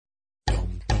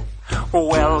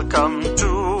Welcome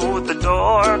to the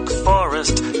Dork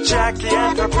Forest. Jackie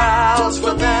and her pals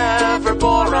will never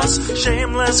bore us.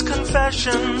 Shameless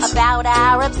confessions about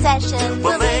our obsession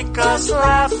will make us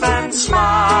laugh and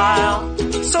smile.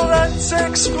 So let's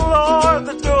explore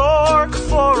the Dork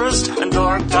Forest and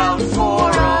dork out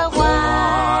for a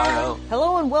while.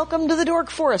 Hello and welcome to the Dork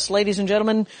Forest, ladies and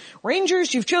gentlemen.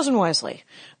 Rangers, you've chosen wisely.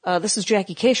 This is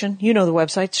Jackie Cation. You know the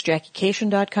websites,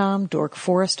 JackieCation.com,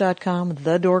 DorkForest.com,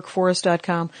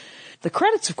 TheDorkForest.com. The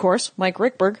credits, of course, Mike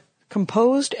Rickberg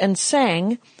composed and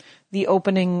sang the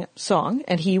opening song,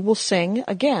 and he will sing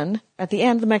again at the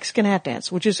end of the Mexican Hat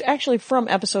Dance, which is actually from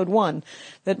episode 1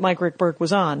 that Mike Rickberg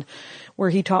was on,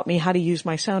 where he taught me how to use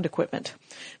my sound equipment.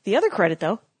 The other credit,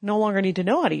 though, no longer need to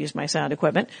know how to use my sound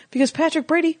equipment because Patrick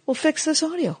Brady will fix this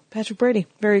audio. Patrick Brady,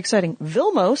 very exciting.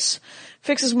 Vilmos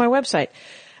fixes my website.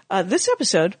 This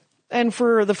episode, and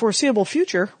for the foreseeable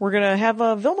future, we're going to have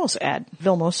a Vilmos ad.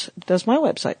 Vilmos does my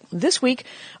website. This week,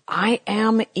 I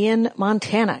am in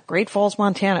Montana, Great Falls,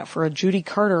 Montana, for a Judy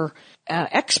Carter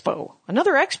expo.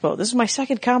 Another expo. This is my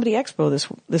second comedy expo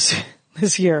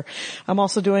this year. I'm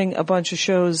also doing a bunch of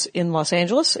shows in Los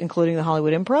Angeles, including the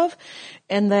Hollywood Improv.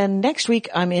 And then next week,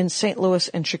 I'm in St. Louis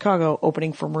and Chicago,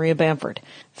 opening for Maria Bamford.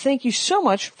 Thank you so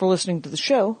much for listening to the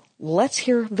show. Let's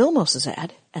hear Vilmos'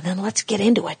 ad, and then let's get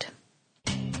into it.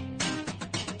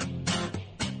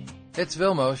 It's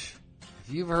Vilmos.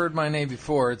 If you've heard my name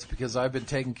before, it's because I've been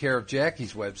taking care of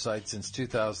Jackie's website since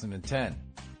 2010.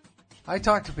 I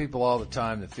talk to people all the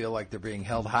time that feel like they're being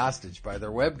held hostage by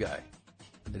their web guy.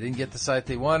 They didn't get the site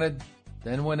they wanted,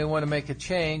 then when they want to make a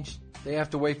change, they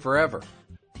have to wait forever.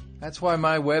 That's why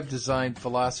my web design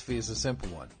philosophy is a simple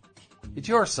one. It's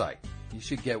your site. You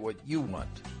should get what you want.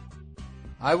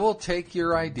 I will take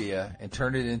your idea and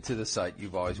turn it into the site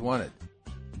you've always wanted.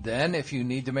 Then, if you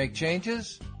need to make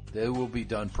changes, they will be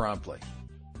done promptly.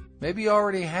 Maybe you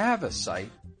already have a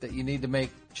site that you need to make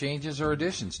changes or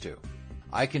additions to.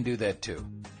 I can do that too.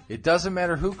 It doesn't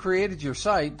matter who created your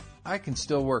site, I can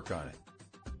still work on it.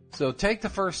 So take the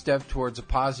first step towards a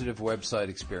positive website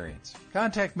experience.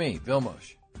 Contact me,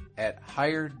 Vilmos, at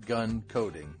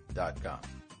hiredguncoding.com.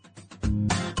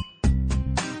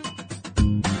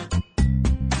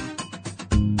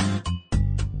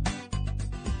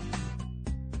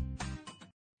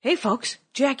 Hey folks,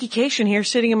 Jackie Cation here,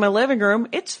 sitting in my living room.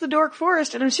 It's the Dork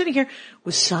Forest, and I'm sitting here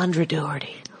with Sandra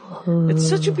Daugherty. It's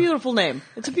such a beautiful name.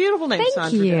 It's a beautiful name, Thank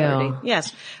Sandra you. Daugherty.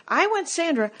 Yes. I went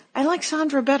Sandra. I like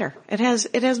Sandra better. It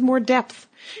has more depth.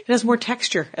 It has more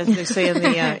texture, as they say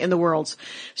in the worlds.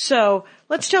 So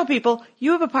let's tell people,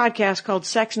 you have a podcast called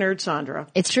Sex Nerd Sandra.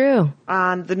 It's true.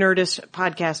 On the Nerdist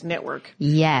Podcast Network.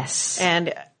 Yes.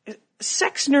 And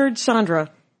Sex Nerd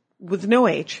Sandra, with no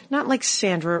H, not like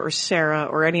Sandra or Sarah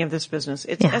or any of this business.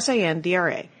 It's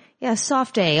Sandra. Yeah,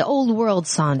 soft A, old world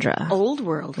Sandra. Old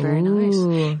world, very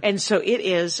nice. And so it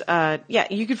is,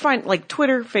 you can find like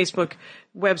Twitter, Facebook,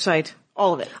 website,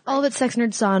 all of it. All of it, Sex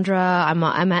Nerd Sandra. I'm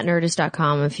at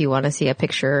nerdist.com if you want to see a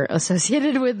picture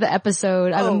associated with the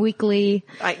episode. I'm weekly.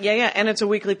 And it's a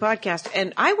weekly podcast.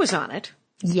 And I was on it.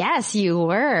 Yes, you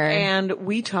were. And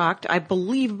we talked, I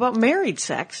believe, about married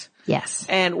sex. Yes.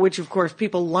 And which, of course,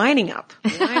 people lining up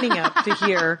to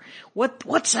hear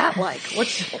what's that like?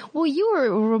 Well, you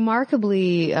were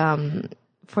remarkably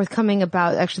forthcoming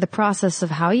about actually the process of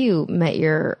how you met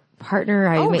your partner,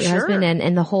 how you met your husband,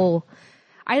 and the whole.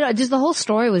 The whole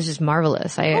story was just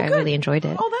marvelous. I really enjoyed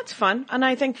it. Oh, that's fun. And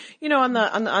I think, on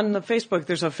the Facebook,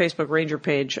 there's a Facebook Ranger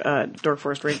page, Dork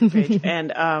Forest Ranger page,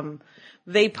 and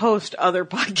they post other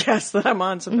podcasts that I'm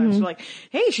on sometimes. Mm-hmm. Like,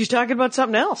 hey, she's talking about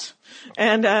something else.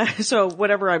 And so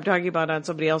whatever I'm talking about on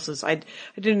somebody else's, I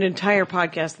did an entire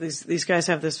podcast. These guys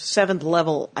have this 7th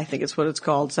level, I think it's what it's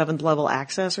called, 7th level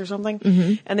access or something.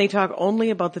 Mm-hmm. And they talk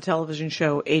only about the television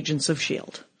show Agents of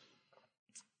S.H.I.E.L.D.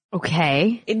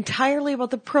 Okay. Entirely about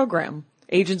the program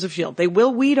Agents of S.H.I.E.L.D. They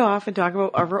will weed off and talk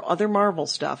about other Marvel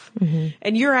stuff. Mm-hmm.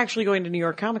 And you're actually going to New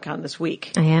York Comic Con this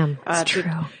week. I am. It's true.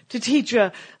 To teach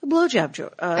a blowjob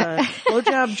joke.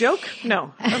 Blowjob joke?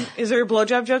 No. Is there a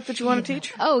blowjob joke that you want to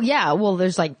teach? Oh, yeah. Well,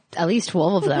 there's like at least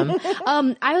 12 of them.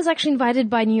 I was actually invited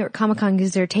by New York Comic Con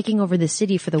because they're taking over the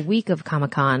city for the week of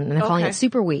Comic Con, and they're calling it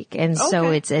Super Week. And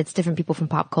so it's different people from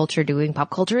pop culture doing pop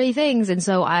culture-y things. And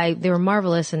so they were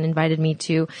marvelous and invited me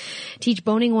to teach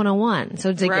Boning 101. So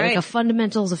it's like a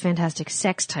fundamentals of fantastic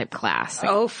sex type class.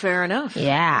 Oh, fair enough.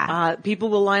 Yeah. People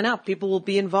will line up. People will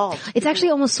be involved. It's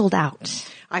actually almost sold out.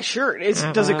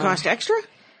 Does it cost extra?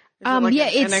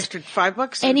 An extra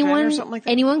 $5 anyone, or something like that?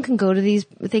 anyone can go to these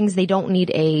things. They don't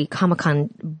need a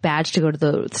Comic-Con badge to go to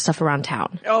the stuff around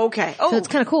town. Oh, okay. Oh. So it's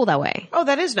kind of cool that way. Oh,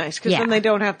 that is nice, because then they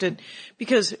don't have to,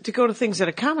 because to go to things at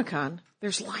a Comic-Con,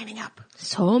 there's lining up.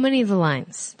 So many of the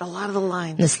lines. A lot of the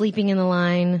lines. The sleeping in the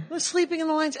line. The sleeping in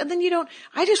the lines. And then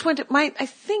I just went to I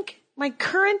think my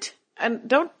current, and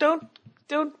don't,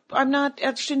 I'm not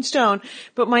etched in stone,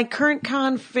 but my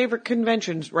current favorite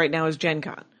conventions right now is Gen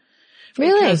Con.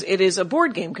 Really? Because it is a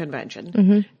board game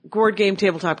convention, board game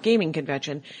tabletop gaming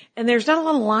convention, and there's not a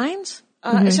lot of lines.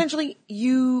 Essentially,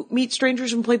 you meet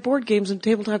strangers and play board games and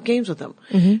tabletop games with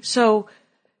them. So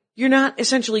you're not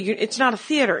it's not a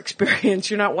theater experience.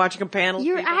 You're not watching a panel.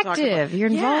 You're active. You're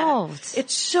involved.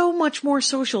 It's so much more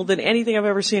social than anything I've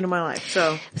ever seen in my life.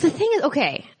 So the thing is,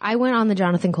 okay, I went on the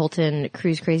Jonathan Colton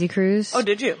Crazy Cruise. Oh,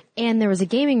 did you? And there was a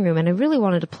gaming room, and I really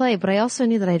wanted to play, but I also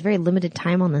knew that I had very limited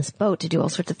time on this boat to do all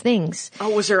sorts of things.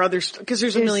 Oh, was there others? Because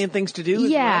there's a million things to do.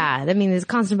 Yeah. I mean, there's a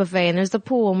constant buffet, and there's the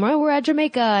pool, and we're at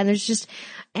Jamaica, and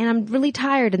and I'm really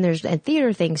tired, and there's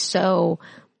theater things, so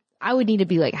I would need to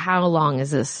be like, how long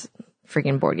is this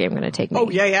freaking board game going to take me?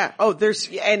 Oh, yeah. Oh,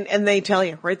 and they tell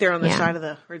you right there on the side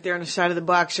of the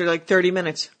box, they're like 30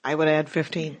 minutes. I would add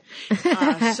 15.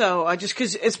 So just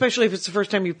cause, especially if it's the first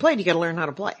time you've played, you got to learn how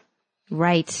to play.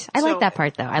 Right. I like that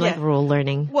part though. I like rule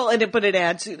learning. Well, but it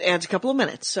adds a couple of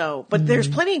minutes. So, but there's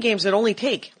plenty of games that only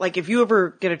take, like if you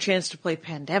ever get a chance to play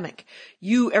Pandemic,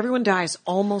 everyone dies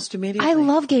almost immediately. I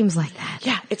love games like that.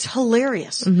 Yeah, it's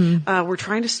hilarious. We're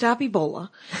trying to stop Ebola,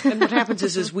 and what happens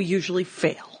is we usually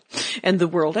fail. And the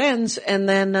world ends, and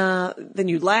then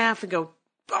you laugh and go,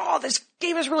 oh, this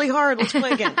game is really hard. Let's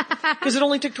play again. Because it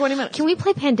only took 20 minutes. Can we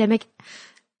play Pandemic?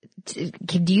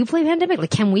 Do you play Pandemic?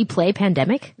 Like, can we play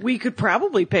Pandemic? We could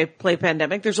probably play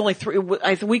Pandemic. There's only 3.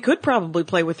 We could probably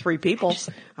play with 3 people.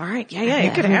 All right. Yeah.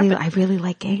 It could happen. I really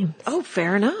like games. Oh,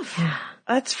 fair enough. Yeah.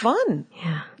 That's fun.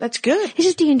 Yeah. That's good. It's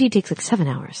just D&D takes like 7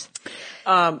 hours.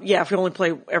 If you only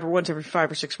play once every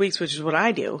 5 or 6 weeks, which is what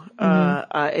I do,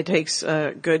 it takes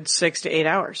a good 6 to 8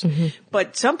 hours.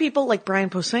 But some people, like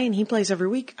Brian Posehn, he plays every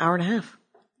week, hour and a half.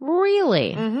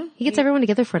 Really? He gets everyone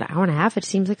together for an hour and a half. It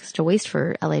seems like such a waste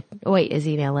for LA. Oh, wait, is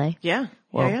he in LA? Yeah.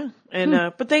 Yeah.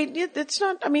 And, but it's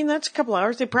not, I mean, that's a couple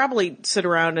hours. They probably sit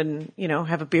around and,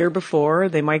 have a beer before.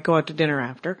 They might go out to dinner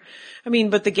after. I mean,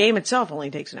 but the game itself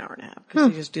only takes an hour and a half because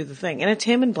they just do the thing. And it's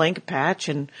him and Blanket Patch,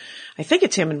 and I think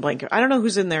it's him and Blanket. I don't know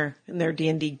who's in their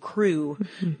D&D crew,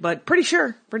 but pretty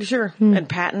sure. And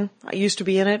Patton, I used to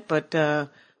be in it, but,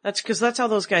 that's how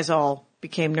those guys all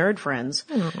became nerd friends,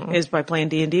 is by playing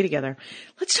D&D together.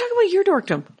 Let's talk about your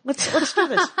dorkdom. Let's do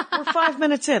this. We're 5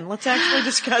 minutes in. Let's actually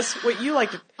discuss what you like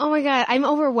to. Oh my God, I'm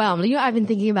overwhelmed. I've been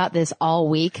thinking about this all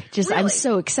week. Really? I'm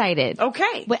so excited.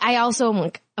 Okay. But I also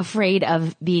am afraid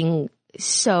of being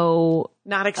so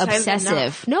not excited obsessive.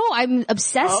 Enough. No, I'm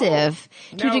obsessive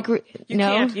to a degree.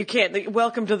 You can't.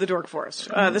 Welcome to the Dork Forest.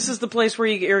 This is the place where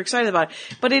you're excited about it.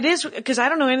 But it is, because I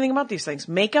don't know anything about these things.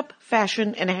 Makeup,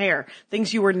 fashion, and hair.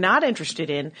 Things you were not interested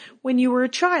in when you were a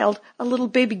child, a little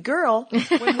baby girl,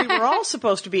 when we were all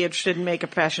supposed to be interested in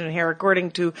makeup, fashion, and hair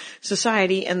according to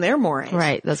society and their mores.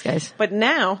 Right, those guys. But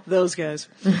now, those guys.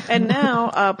 And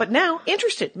now,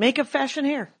 interested. Makeup, fashion,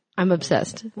 hair. I'm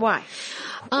obsessed. Why?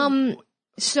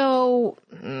 So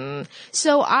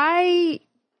I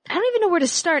don't even know where to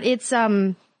start. It's,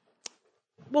 well,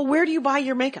 where do you buy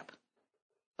your makeup?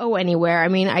 Oh, anywhere. I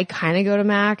mean, I kind of go to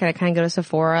MAC and I kind of go to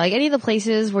Sephora, like any of the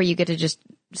places where you get to just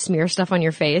smear stuff on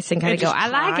your face and kind of go, I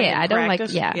like it. I don't like,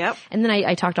 yeah. Yep. And then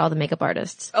I talk to all the makeup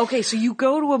artists. Okay. So you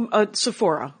go to a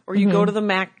Sephora or you go to the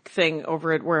MAC thing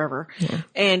over at wherever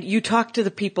and you talk to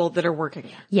the people that are working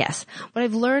there. Yes. But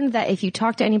I've learned that if you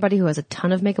talk to anybody who has a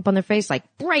ton of makeup on their face, like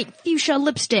bright fuchsia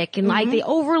lipstick and like they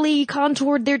overly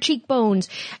contoured their cheekbones,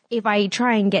 if I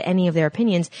try and get any of their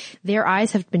opinions, their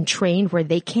eyes have been trained where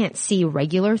they can't see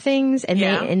regular things and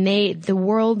the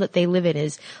world that they live in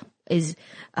is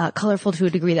colorful to a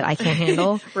degree that I can't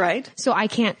handle. Right. So I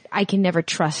can never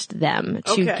trust them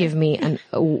to give me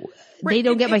they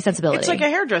don't get my sensibility. It's like a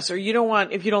hairdresser. You don't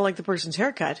want, if you don't like the person's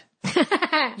haircut,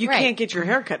 you can't get your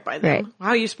haircut by them. Right. How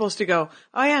are you supposed to go,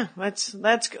 oh yeah, that's,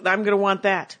 I'm going to want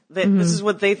that. This is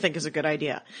what they think is a good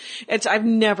idea. I've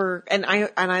never, and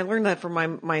I learned that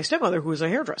from my stepmother who was a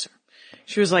hairdresser.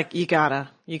 She was like, you gotta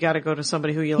go to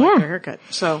somebody who you like their haircut.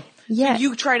 So. Yeah. So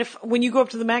you try to, when you go up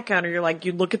to the MAC counter, you're like,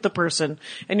 you look at the person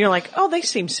and you're like, oh, they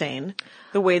seem sane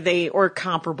the way or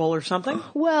comparable or something.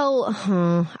 Well,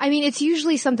 I mean, it's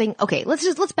usually something, okay,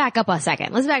 let's back up a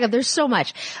second. Let's back up. There's so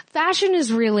much. Fashion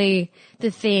is really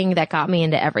the thing that got me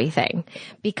into everything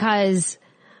because,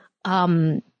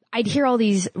 I'd hear all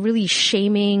these really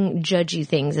shaming, judgy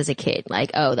things as a kid.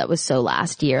 Like, oh, that was so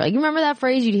last year. Like, you remember that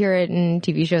phrase? You'd hear it in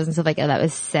TV shows and stuff like, oh, that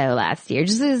was so last year.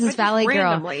 Just as this ballet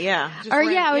girl. Yeah.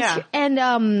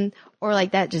 Or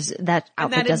like that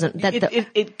outfit doesn't,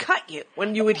 it cut you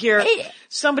when you would hear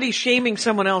somebody shaming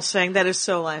someone else saying that is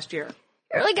so last year.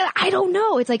 Or like, I don't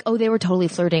know. It's like, oh, they were totally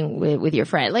flirting with your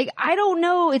friend. Like, I don't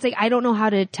know. It's like, I don't know how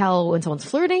to tell when someone's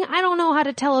flirting. I don't know how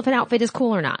to tell if an outfit is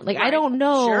cool or not. Like, right. I don't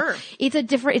know. Sure.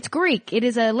 It's Greek. It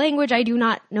is a language I do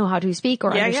not know how to speak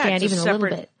or understand even a little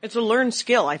bit. It's a learned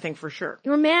skill, I think, for sure.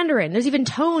 Or Mandarin. There's even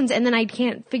tones, and then I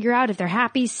can't figure out if they're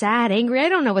happy, sad, angry. I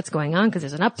don't know what's going on because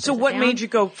there's an up. So what made you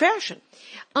go fashion?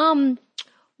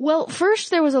 Well,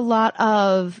 first there was a lot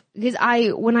of, because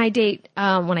when I date,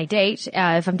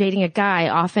 if I'm dating a guy,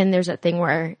 often there's that thing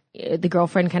where the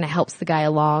girlfriend kind of helps the guy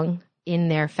along in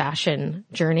their fashion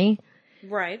journey.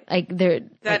 Right. Like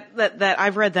that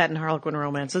I've read that in Harlequin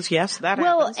romances. Yes, that happens.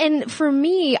 Well, and for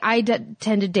me, I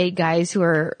tend to date guys who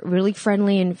are really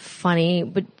friendly and funny,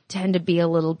 but tend to be a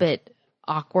little bit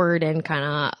awkward and kind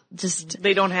of just.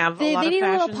 They don't have a lot of fashion. They need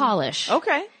a little polish.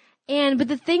 Okay. But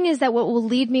the thing is that what will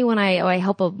lead me when I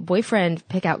help a boyfriend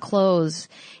pick out clothes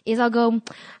is I'll go,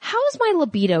 how's my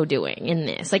libido doing in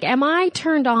this? Like, am I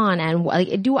turned on and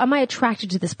am I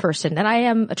attracted to this person that I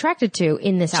am attracted to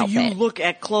in this outfit? So you look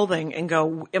at clothing and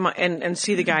go, and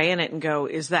see the guy in it and go,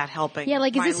 is that helping my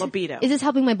libido? Is this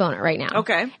helping my boner right now?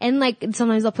 Okay. And like,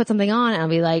 sometimes I'll put something on and I'll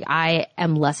be like, I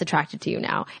am less attracted to you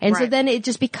now. And so then it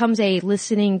just becomes a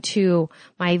listening to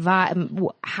my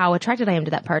vibe, how attracted I am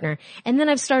to that partner. And then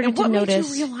I've started to notice.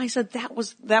 What made you realize that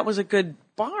was a good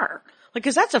bar? Like,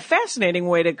 cause that's a fascinating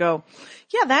way to go.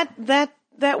 Yeah,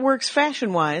 that works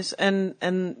fashion wise. And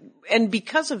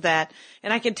because of that,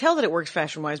 and I can tell that it works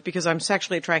fashion wise because I'm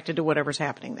sexually attracted to whatever's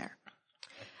happening there.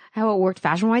 How it worked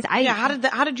fashion wise?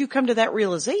 How did you come to that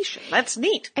realization? That's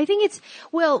neat. I think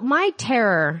my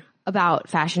terror about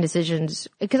fashion decisions,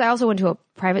 because I also went to a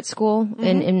private school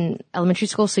in elementary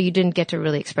school, so you didn't get to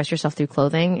really express yourself through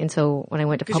clothing. And so when I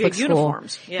went to public school,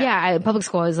 uniforms. Public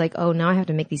school, I was like, oh, now I have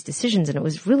to make these decisions, and it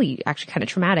was really actually kind of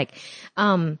traumatic.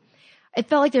 It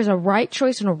felt like there's a right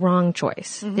choice and a wrong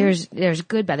choice. Mm-hmm. There's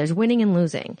good, bad, there's winning and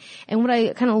losing. And what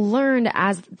I kind of learned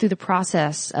through the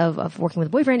process of working with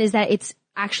a boyfriend is that it's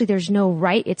actually there's no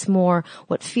right, it's more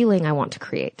what feeling I want to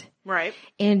create. Right.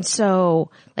 And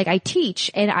so, like, I teach,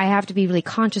 and I have to be really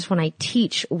conscious when I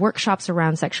teach workshops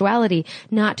around sexuality,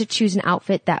 not to choose an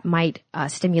outfit that might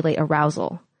stimulate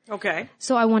arousal. Okay.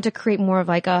 So I want to create more of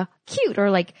like a cute or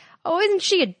like, oh, isn't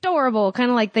she adorable? Kind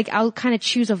of like I'll kind of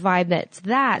choose a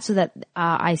vibe so that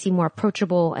I seem more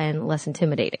approachable and less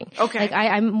intimidating. Okay. Like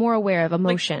I'm more aware of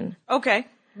emotion. Okay.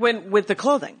 With the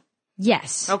clothing.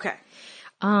 Yes. Okay.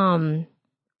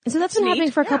 So that's been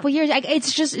happening for a couple years.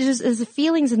 It's just the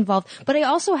feelings involved. But I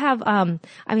also have,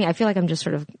 I feel like I'm just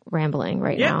sort of rambling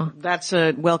right now. That's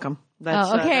welcome.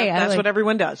 That's, okay. That's what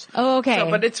everyone does. Oh, okay.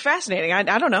 So, but it's fascinating.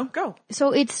 I don't know. Go.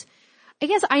 So I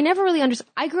guess I never really understood.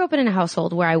 I grew up in a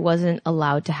household where I wasn't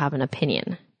allowed to have an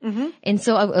opinion. Mm-hmm. And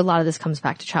so a lot of this comes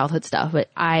back to childhood stuff,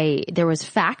 but there was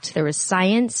fact, there was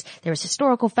science, there was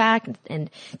historical fact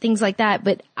and things like that.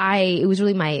 But it was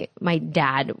really my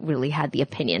dad really had the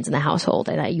opinions in the household,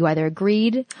 and you either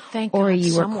agreed or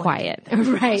you were quiet.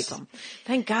 Right. Awesome.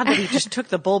 Thank God that he just took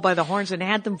the bull by the horns and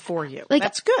had them for you. Like,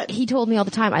 that's good. He told me all the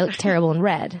time I look terrible in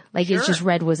red. Like, It's just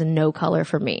red was a no color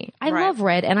for me. I love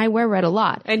red and I wear red a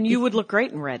lot. And you would look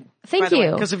great in red. Thank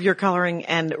you. Because of your coloring,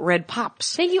 and red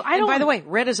pops. Thank you. By the way,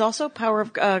 red is also color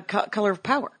of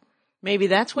power. Maybe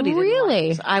that's what he did.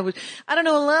 Really? I don't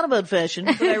know a lot about fashion,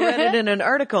 but I read it in an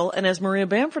article, and as Maria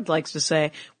Bamford likes to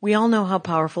say, we all know how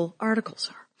powerful articles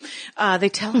are. They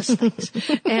tell us things.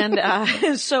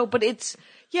 And, so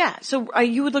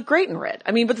you would look great in red.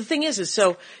 I mean, but the thing is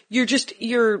so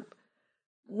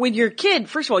when you're a kid,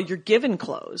 first of all, you're given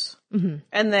clothes. Mm-hmm.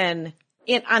 And then,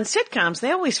 on sitcoms,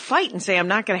 they always fight and say, I'm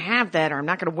not going to have that, or I'm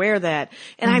not going to wear that.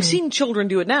 And I've seen children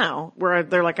do it now where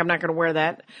they're like, I'm not going to wear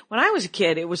that. When I was a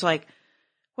kid, it was like,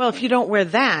 well, if you don't wear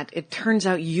that, it turns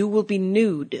out you will be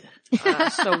nude.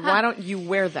 So why don't you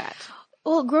wear that?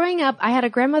 Well, growing up, I had a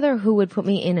grandmother who would put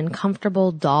me in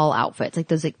uncomfortable doll outfits, like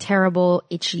those like terrible,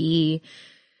 itchy,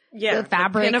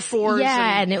 fabric, pinafores,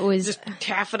 and it was just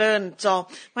taffeta, and it's all.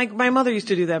 My mother used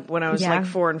to do that when I was like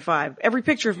 4 and 5. Every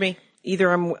picture of me,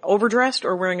 either I'm overdressed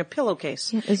or wearing a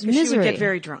pillowcase. Yeah, it's misery. She would get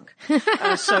very drunk,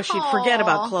 so she'd forget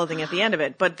about clothing at the end of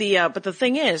it. But the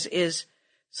thing is,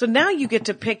 so now you get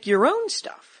to pick your own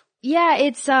stuff. Yeah,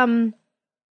 it's so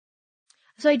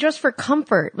I dress for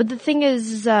comfort, but the thing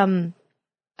is,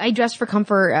 I dress for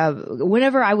comfort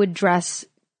whenever I would dress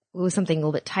was something a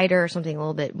little bit tighter or something a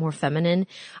little bit more feminine,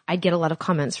 I'd get a lot of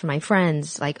comments from my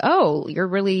friends like, oh,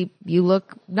 you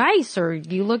look nice, or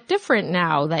you look different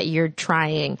now that you're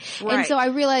trying. Right. And so I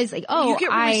realized like, oh, you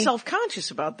get really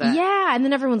self-conscious about that. Yeah. And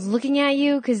then everyone's looking at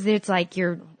you because it's like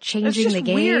you're changing the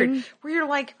game. Weird. Where you're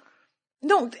like,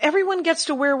 no, everyone gets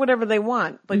to wear whatever they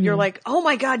want, but you're like, oh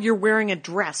my God, you're wearing a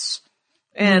dress.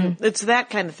 And it's that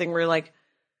kind of thing where you're like,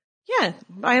 yeah,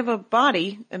 I have a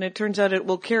body, and it turns out it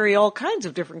will carry all kinds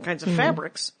of different kinds of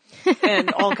fabrics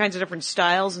and all kinds of different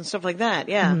styles and stuff like that.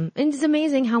 Yeah. And it's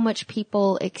amazing how much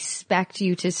people expect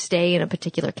you to stay in a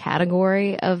particular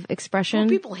category of expression. Well,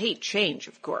 people hate change,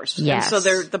 of course. Yes. And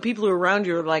so the people who are around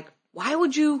you are like, why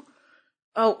would you?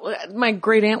 Oh, my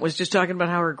great aunt was just talking about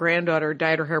how her granddaughter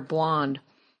dyed her hair blonde.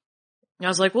 And I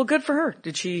was like, well, good for her.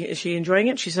 Is she enjoying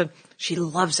it? She said she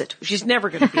loves it. She's never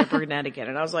going to be a brunette again.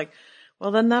 And I was like,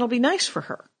 well, then that'll be nice for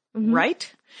her,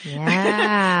 right?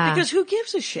 Yeah. Because who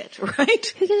gives a shit,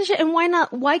 right? Who gives a shit? And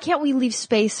why can't we leave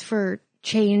space for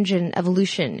change and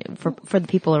evolution for the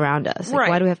people around us? Like, right.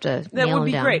 Why do we have to That nail would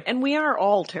be them down? great. And we are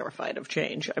all terrified of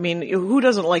change. I mean, who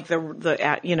doesn't like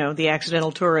the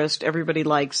accidental tourist? Everybody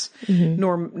likes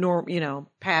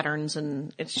patterns,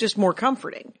 and it's just more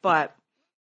comforting. But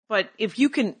if you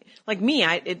can, like me,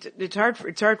 it's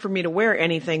hard for me to wear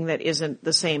anything that isn't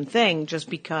the same thing just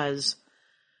because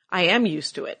I am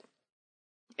used to it.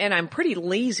 And I'm pretty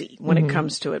lazy when it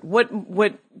comes to it. What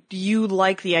do you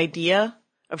like the idea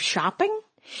of shopping?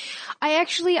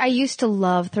 I used to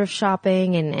love thrift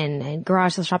shopping and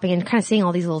garage sale shopping and kind of seeing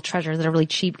all these little treasures that are really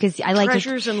cheap because I like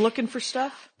treasures and looking for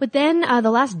stuff. But then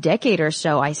the last decade or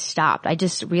so, I stopped. I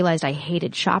just realized I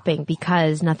hated shopping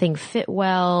because nothing fit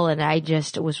well, and I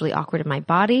just was really awkward in my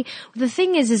body. The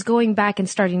thing is going back and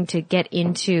starting to get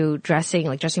into dressing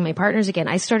my partners again.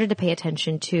 I started to pay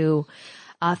attention to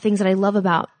things that I love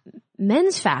about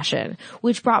men's fashion,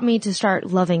 which brought me to start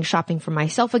loving shopping for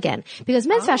myself again. Because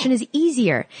men's fashion is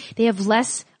easier. They have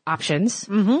less options,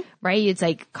 right? It's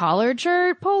like collared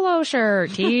shirt, polo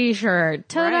shirt, t-shirt,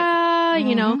 ta-da,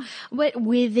 you know. But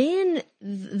within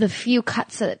the few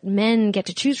cuts that men get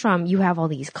to choose from, you have all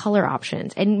these color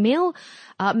options. And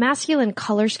masculine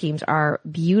color schemes are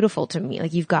beautiful to me.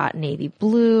 Like you've got navy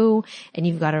blue, and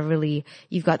you've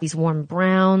got these warm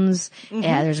browns,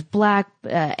 there's black,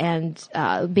 and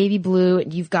baby blue,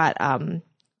 and you've got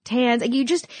tans. Like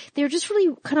they're just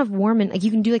really kind of warm, and like you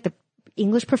can do like the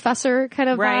English professor kind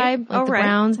of vibe, like the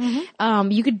browns.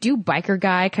 You could do biker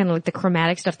guy, kind of like the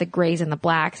chromatic stuff, the grays and the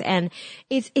blacks, and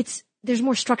there's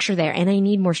more structure there, and I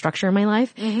need more structure in my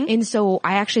life. And so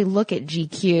I actually look at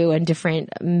GQ and different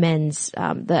men's,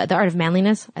 the Art of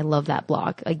Manliness. I love that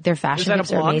blog. Like their fashion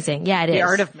tips are amazing. Yeah, it is. The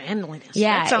Art of Manliness.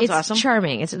 Yeah, that sounds it's awesome.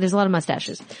 Charming. There's a lot of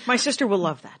mustaches. My sister will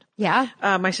love that. Yeah.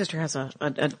 My sister has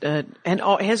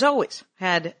has always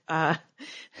had a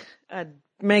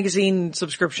magazine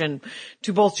subscription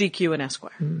to both GQ and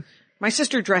Esquire. My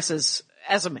sister dresses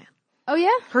as a man. Oh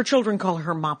yeah? Her children call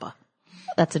her Mappa.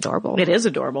 That's adorable. It is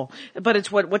adorable. But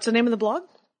it's what's the name of the blog?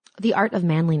 The Art of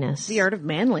Manliness. The Art of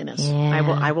Manliness. Yeah.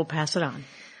 I will pass it on.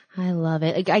 I love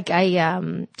it.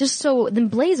 Just so, then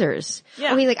blazers.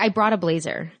 Yeah. Okay, like I brought a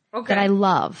blazer. Okay. That I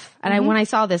love. And when I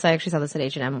saw this, I actually saw this at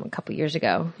H&M a couple years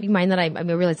ago. You mind that I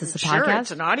realized this is a podcast? Sure,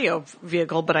 it's an audio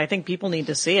vehicle, but I think people need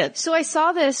to see it. So I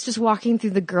saw this just walking through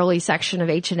the girly section of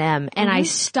H&M, and I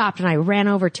stopped and I ran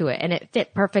over to it, and it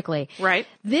fit perfectly. Right.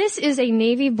 This is a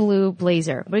navy blue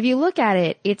blazer, but if you look at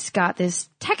it, it's got this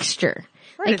texture.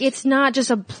 Right. Like it's not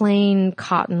just a plain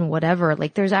cotton whatever.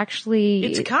 Like there's actually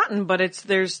it's cotton, but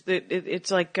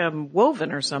it's like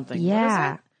woven or something.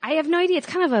 Yeah. I have no idea. It's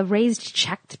kind of a raised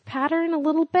checked pattern a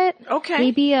little bit. Okay.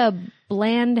 Maybe a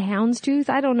bland houndstooth.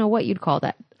 I don't know what you'd call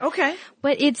that. Okay.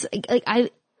 But it's like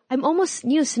I'm almost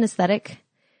synesthetic.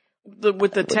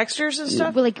 With the textures and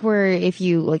stuff? Like where if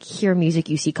you like hear music,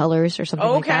 you see colors or something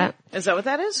like that. Is that what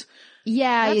that is?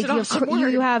 Yeah. You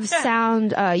have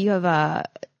sound, you have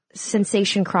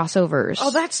sensation crossovers.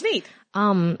 Oh, that's neat.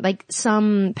 Like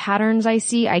some patterns I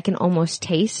see, I can almost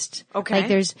taste. Okay.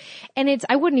 Like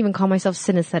I wouldn't even call myself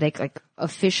synesthetic, like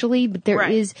officially, but there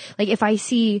is, like if I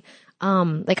see,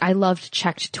 like I loved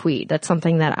checked tweed. That's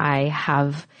something that I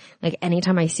have, like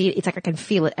anytime I see it, it's like I can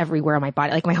feel it everywhere on my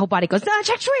body. Like my whole body goes,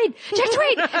 checked tweed,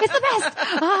 it's the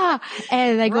best.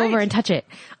 And I go over and touch it.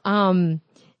 And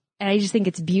I just think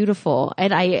it's beautiful.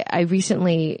 And I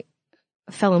recently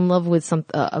fell in love with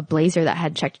a blazer that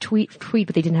had checked tweed,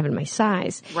 but they didn't have it in my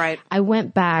size. Right. I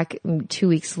went back 3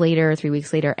 weeks later,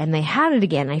 and they had it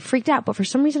again. I freaked out, but for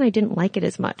some reason I didn't like it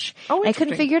as much. Oh, I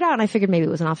couldn't figure it out, and I figured maybe it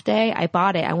was an off day. I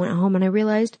bought it. I went home and I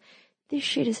realized this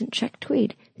shit isn't checked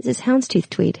tweed. This is houndstooth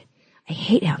tweed. I I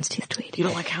hate houndstooth tweed. You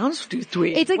don't like houndstooth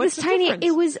tweed? It's like What's this the tiny, difference?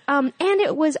 it was, and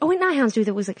it was, oh, not houndstooth,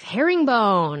 it was like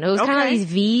herringbone. It was kind of Okay. these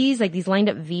V's, like these lined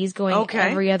up V's going Okay.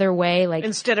 every other way, like.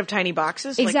 Instead of tiny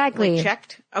boxes? Exactly. Like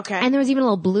checked? Okay. And there was even a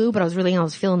little blue, but I was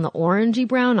feeling the orangey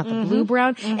brown, not the blue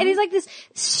brown. And it's like this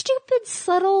stupid,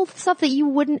 subtle stuff that you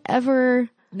wouldn't ever.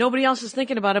 Nobody else is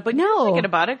thinking about it, but No. you're thinking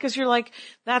about it because you're like,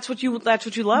 that's what you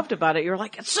loved about it. You're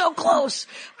like, it's so close.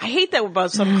 I hate that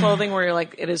about some clothing where you're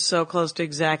like, it is so close to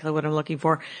exactly what I'm looking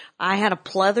for. I had a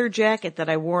pleather jacket that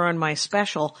I wore on my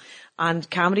special on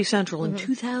Comedy Central in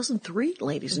 2003,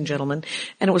 ladies and gentlemen.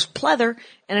 And it was pleather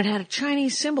and it had a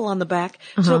Chinese symbol on the back.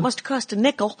 So it must have cost a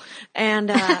nickel. And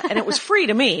it was free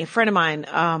to me. A friend of mine,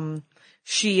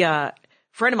 we have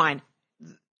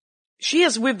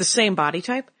the same body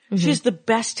type. She has the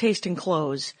best taste in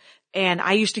clothes. And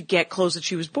I used to get clothes that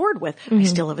she was bored with. I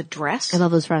still have a dress. I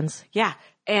love those friends. Yeah.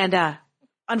 And,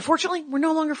 unfortunately, we're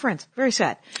no longer friends. Very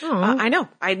sad. I know.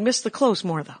 I'd miss the clothes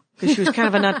more though, because she was kind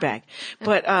of a nutbag.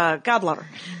 But, God love her.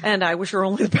 And I wish her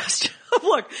only the best of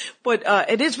luck. But,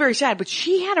 it is very sad. But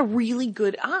she had a really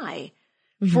good eye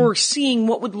for seeing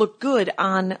what would look good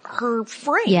on her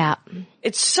frame. Yeah.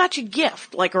 It's such a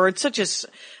gift, I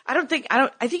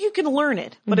think you can learn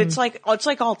it, but it's like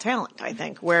all talent, I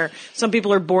think, where some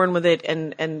people are born with it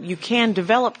and you can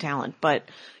develop talent, but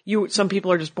some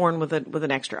people are just born with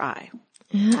an extra eye.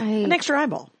 An extra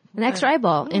eyeball. An extra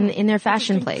eyeball in their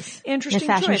fashion place. Interesting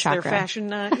their fashion choice. chakra. Their fashion,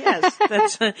 yes.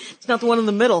 That's, it's not the one in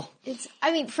the middle.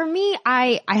 For me,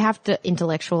 I have to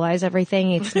intellectualize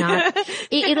everything. It's not,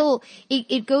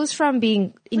 it goes from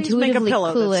being Please intuitively make a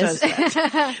pillow clueless. that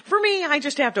says that. For me, I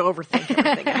just have to overthink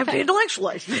everything. I have to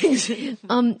intellectualize things.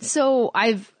 So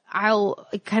I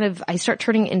start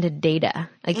turning it into data,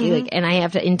 and I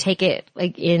have to intake it,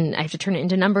 I have to turn it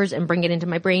into numbers and bring it into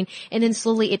my brain. And then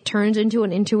slowly it turns into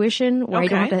an intuition where I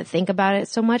don't have to think about it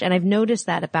so much. And I've noticed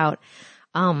that about,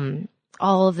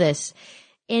 all of this.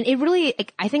 And it really,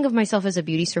 I think of myself as a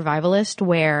beauty survivalist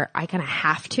where I kind of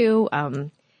have to,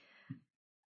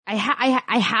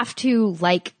 I have to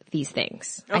like these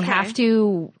things. Okay. I have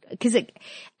to, cause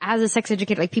as a sex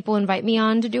educator, people invite me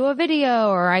on to do a video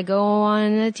or I go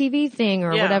on a TV thing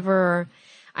or whatever.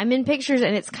 I'm in pictures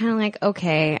and it's kind of like,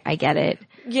 okay, I get it.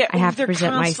 Yeah, I have to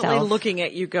present they're constantly myself. looking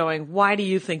at you going, why do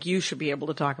you think you should be able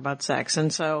to talk about sex?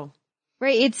 And so.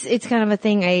 Right. It's kind of a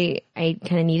thing I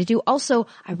kind of need to do. Also,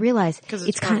 I realize Because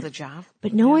it's part of the job.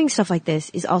 But knowing stuff like this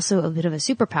is also a bit of a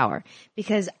superpower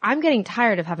because I'm getting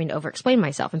tired of having to over-explain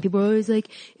myself. And people are always like,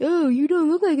 oh, you don't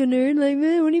look like a nerd. Like,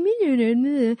 what do you mean you're a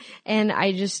nerd? And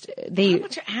I just, A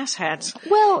bunch of asshats.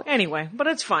 Well. Anyway, but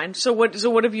it's fine. So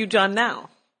what have you done now?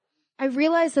 I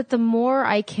realize that the more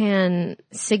I can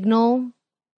signal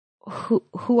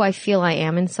who I feel I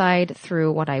am inside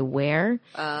through what I wear,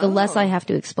 the less I have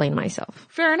to explain myself.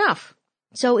 Fair enough.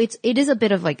 So it is a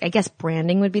bit of I guess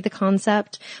branding would be the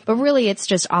concept, but really it's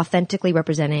just authentically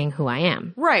representing who I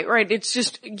am. Right. It's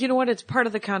just, you know what? It's part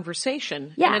of the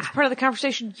conversation. Yeah. And it's part of the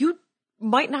conversation you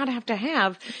might not have to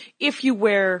have if you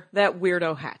wear that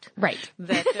weirdo hat. Right.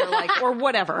 That they're like, or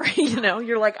whatever,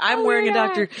 you're like, I'm wearing a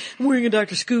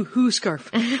Dr. Who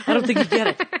scarf. I don't think you get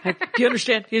it. Do you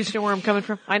understand? Do you understand where I'm coming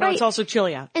from? I know Right. it's also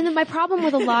chilly out. And then my problem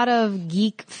with a lot of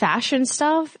geek fashion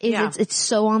stuff is it's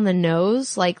so on the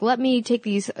nose. Let me take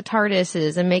these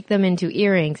TARDISes and make them into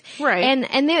earrings. Right.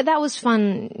 And that was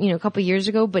fun, a couple years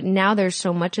ago, but now there's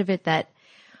so much of it that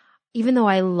even though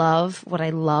I love what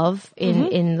I love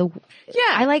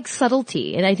I like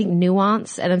subtlety and I think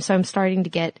nuance and so I'm starting to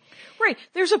get. Right.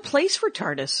 There's a place for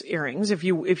TARDIS earrings if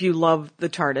you love the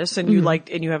TARDIS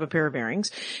and you have a pair of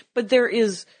earrings. But there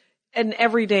is an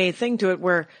everyday thing to it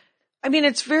where,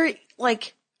 it's very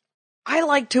I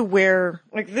like to wear,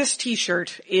 this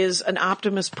t-shirt is an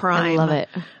Optimus Prime. I love it.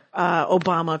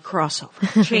 Obama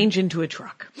crossover, change into a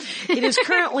truck. It is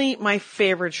currently my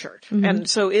favorite shirt. And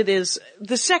so it is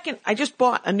the second, I just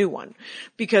bought a new one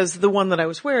because the one that I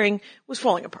was wearing was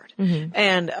falling apart.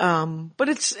 And,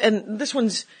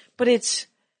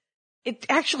 it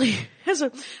actually has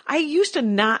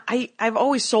I've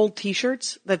always sold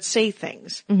t-shirts that say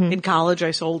things. In college,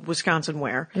 I sold Wisconsin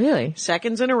wear. Really?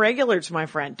 Seconds and irregulars, my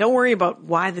friend. Don't worry about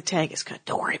why the tag is cut.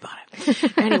 Don't worry about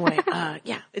it. Anyway,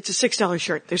 it's a $6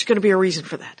 shirt. There's going to be a reason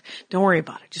for that. Don't worry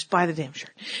about it. Just buy the damn shirt.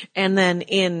 And then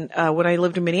when I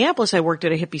lived in Minneapolis, I worked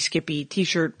at a hippie skippy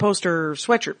t-shirt, poster,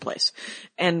 sweatshirt place.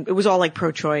 And it was all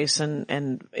pro-choice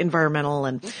and environmental.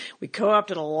 And we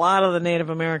co-opted a lot of the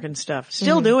Native American stuff.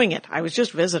 Still doing it. I was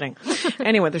just visiting.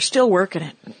 Anyway, they're still working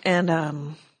it.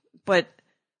 And,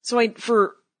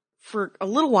 for a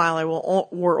little while, I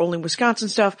wore only Wisconsin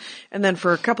stuff. And then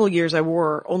for a couple of years, I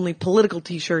wore only political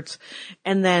t-shirts.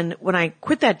 And then when I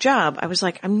quit that job, I was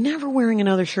like, I'm never wearing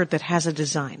another shirt that has a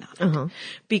design on it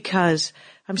because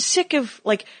I'm sick of,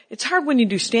 like, it's hard when you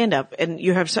do stand up and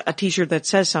you have a t-shirt that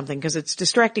says something because it's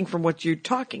distracting from what you're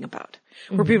talking about.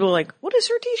 Where people are like, what does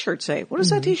her t-shirt say? What is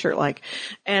that t-shirt like?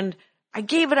 And I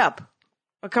gave it up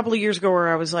a couple of years ago where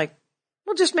I was like,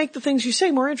 well, just make the things you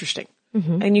say more interesting.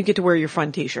 And you get to wear your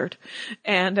fun t-shirt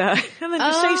and then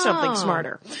you say something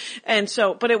smarter. And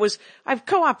so, but I've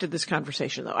co-opted this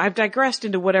conversation though. I've digressed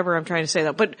into whatever I'm trying to say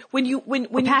though. But when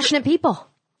We're passionate people.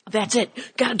 That's it.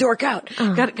 Gotta dork out.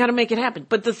 Gotta make it happen.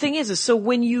 But the thing is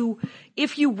so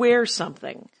if you wear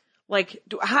something, like,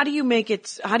 how do you make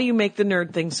the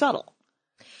nerd thing subtle?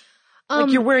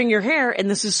 Like you're wearing your hair and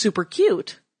this is super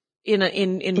cute in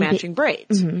matching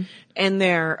braids. And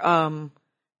they're,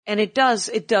 and it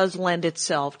does lend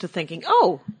itself to thinking,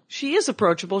 oh, she is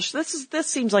approachable. This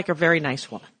seems like a very nice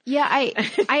woman. Yeah,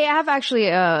 I have actually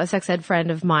a sex ed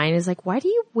friend of mine is like, why do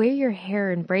you wear your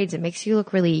hair in braids? It makes you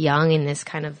look really young in this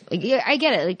kind of, like, I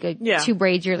get it, like two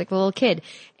braids, you're like a little kid.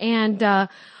 And,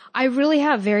 I really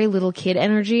have very little kid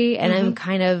energy and I'm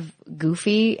kind of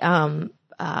goofy.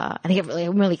 I think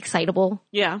I'm really excitable.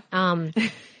 Yeah.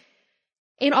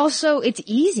 And also, it's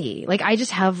easy. Like, I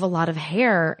just have a lot of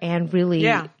hair and really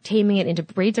taming it into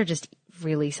braids are just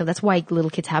really, so that's why little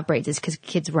kids have braids is because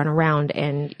kids run around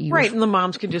and right, and the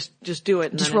moms can just do it.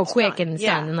 And just real quick and it's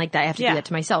done. And like that, I have to do that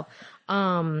to myself.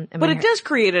 But it does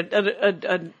create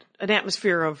an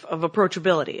atmosphere of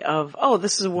approachability of, oh,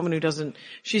 this is a woman who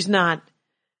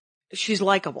she's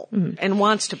likable and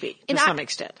wants to be to some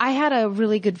extent. I had a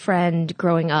really good friend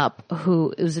growing up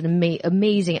who was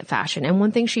amazing at fashion. And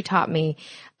one thing she taught me,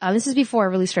 this is before I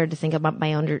really started to think about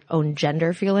my own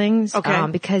gender feelings. Okay.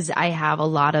 Because I have a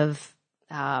lot of,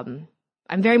 I'm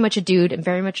very much a dude and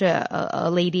very much a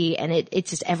lady and it's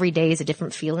just every day is a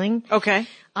different feeling. Okay.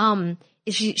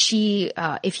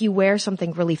 If you wear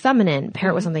something really feminine, pair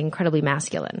it with something incredibly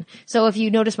masculine. So if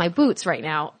you notice my boots right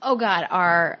now, oh God,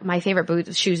 are my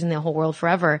favorite shoes in the whole world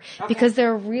forever because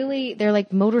they're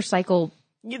like motorcycle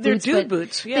they're boots, dude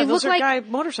boots. Yeah, those are like guy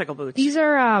motorcycle boots. These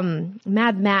are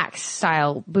Mad Max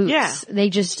style boots. Yeah. They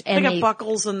got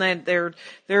buckles and they're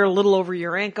a little over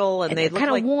your ankle and they look kind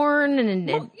of like worn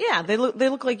and they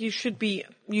look like you should be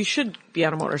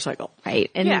on a motorcycle. Right.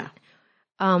 And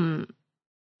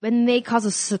when they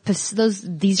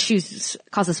these shoes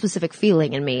cause a specific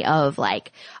feeling in me of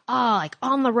like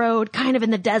on the road, kind of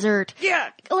in the desert. Yeah.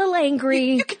 A little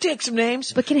angry. You can take some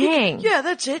names. But can hang. Yeah,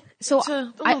 that's it. So it's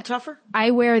a little tougher.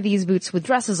 I wear these boots with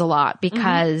dresses a lot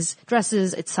because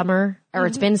dresses, it's summer or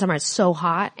it's been summer. It's so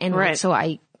hot. And so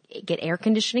I get air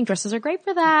conditioning. Dresses are great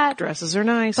for that. Dresses are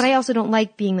nice. But I also don't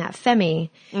like being that femmy.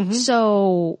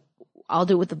 So I'll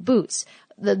do it with the boots.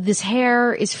 This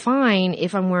hair is fine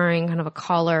if I'm wearing kind of a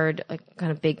collared,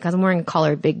 kind of big, cause I'm wearing a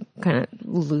collared, big, kind of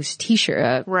loose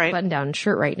t-shirt, button down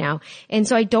shirt right now. And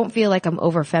so I don't feel like I'm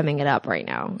over femming it up right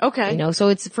now. Okay. So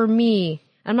it's for me,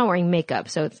 I'm not wearing makeup.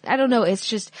 So I don't know. It's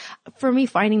just for me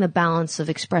finding the balance of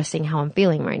expressing how I'm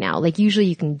feeling right now. Like usually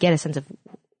you can get a sense of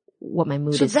what my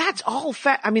mood is. So that's all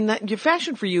your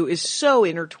fashion for you is so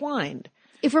intertwined.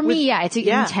 For me, it's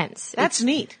intense. That's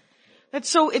neat.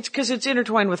 It's because it's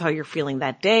intertwined with how you're feeling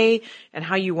that day and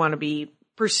how you want to be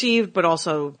perceived, but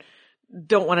also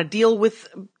don't want to deal with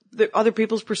the other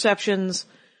people's perceptions.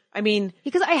 I mean,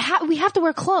 because we have to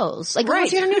wear clothes. Like,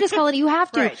 unless you're in a nudist colony, you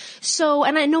have to. Right. So,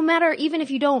 and no matter, even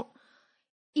if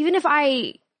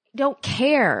I don't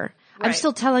care, I'm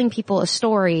still telling people a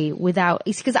story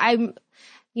because I'm,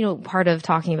 part of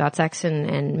talking about sex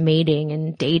and mating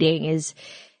and dating is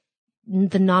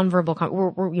the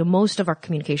nonverbal, most of our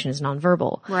communication is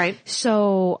nonverbal. Right.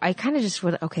 So I kind of just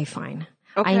went, okay, fine.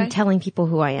 Okay. I'm telling people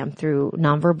who I am through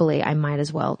nonverbally. I might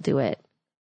as well do it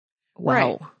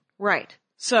well. Right.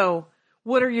 So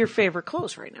what are your favorite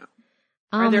clothes right now?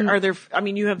 Are there,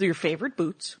 you have your favorite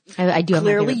boots. I do have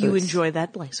my favorite boots. Clearly you enjoy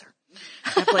that blazer.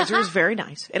 That blazer is very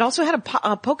nice. It also had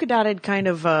a polka dotted kind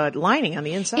of, lining on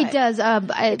the inside. It does.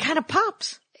 It kind of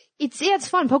pops. It's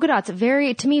fun. Polka dots,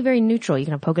 to me, very neutral. You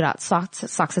can have polka dot socks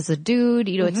as a dude.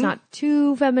 It's not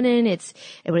too feminine.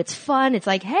 But it's fun. It's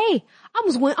like, hey,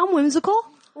 I'm whimsical.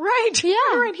 Right. Yeah.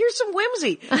 All right. Here's some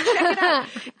whimsy. Check it out.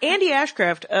 Andy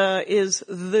Ashcraft, is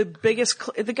the biggest,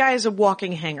 the guy is a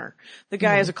walking hanger. The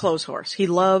guy is a clothes horse. He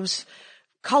loves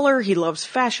color. He loves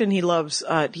fashion. He loves,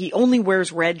 he only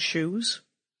wears red shoes.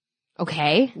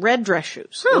 Okay. Red dress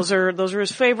shoes. Huh. Those are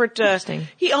his favorite, Interesting.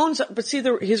 He owns, but see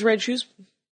his red shoes?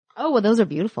 Oh, well, those are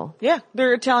beautiful. Yeah,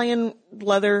 they're Italian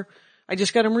leather. I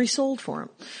just got them resold for him.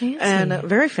 Fancy. And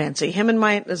very fancy. Him and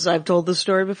as I've told this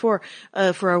story before,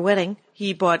 for our wedding,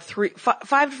 he bought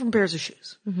 5 different pairs of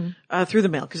shoes, through the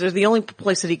mail, because they're the only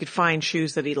place that he could find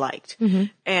shoes that he liked.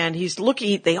 And he's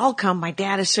looking, they all come, my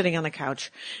dad is sitting on the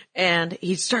couch, and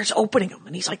he starts opening them,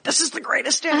 and he's like, this is the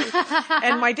greatest day.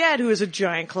 And my dad, who is a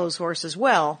giant clothes horse as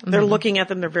well, they're looking at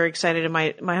them, they're very excited, and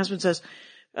my husband says,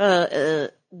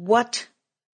 what?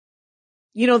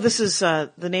 You know, this is, the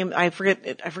name, I forget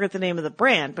the name of the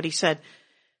brand, but he said,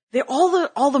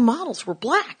 all the models were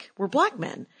black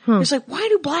men. He's like, why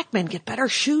do black men get better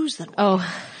shoes than women?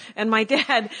 And my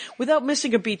dad, without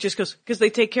missing a beat, just goes, because they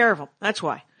take care of them. That's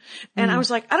why. And I was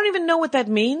like, I don't even know what that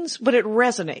means, but it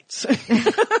resonates.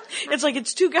 It's like,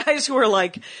 it's two guys who are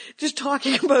like, just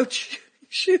talking about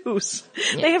shoes.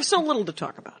 They have so little to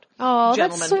talk about. Oh,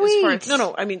 gentlemen, that's sweet. As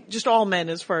far as, I mean, just all men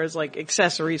as far as like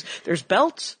accessories. There's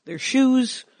belts, there's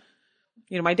shoes.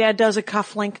 You know, my dad does a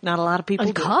cufflink. Not a lot of people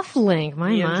do. Cufflink,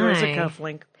 He enjoys a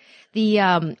cufflink.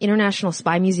 The International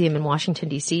Spy Museum in Washington,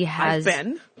 D.C. has... I've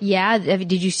been. Yeah.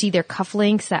 Did you see their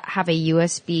cufflinks that have a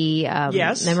USB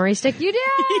yes. memory stick? You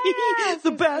did!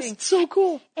 The best. So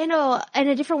cool. And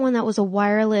a different one that was a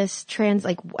wireless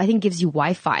I think gives you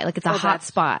Wi-Fi. Like it's a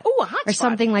hotspot. Oh, a hotspot. Or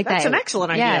something like that. That's an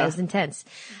excellent idea. Yeah, it was intense.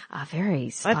 Very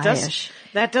spyish.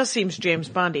 That does seem James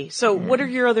Bondy. So what are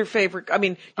your other favorite? I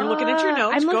mean, you're looking at your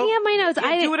notes. I'm looking at my notes.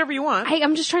 Yeah, do whatever you want.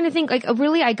 I'm just trying to think, like,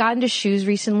 really, I got into shoes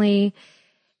recently.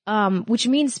 Which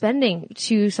means spending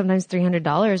sometimes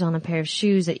 $300 on a pair of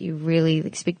shoes that you really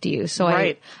speak to you. So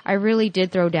right. I really did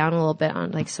throw down a little bit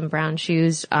on like some brown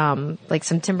shoes, like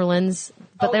some Timberlands,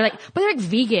 but they're like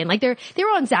vegan. Like they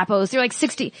were on Zappos. They're like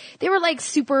 60. They were like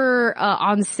super,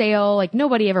 on sale. Like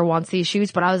nobody ever wants these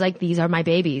shoes, but I was like, these are my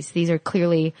babies. These are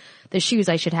clearly the shoes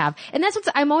I should have. And that's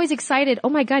I'm always excited. Oh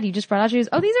my God, you just brought out shoes.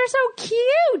 Oh, these are so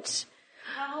cute.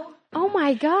 Oh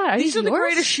my God. These are yours? the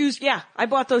greatest shoes. Yeah. I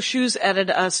bought those shoes at a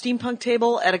steampunk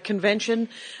table at a convention.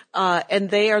 And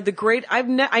they are the great,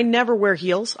 I never wear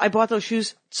heels. I bought those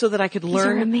shoes so that I could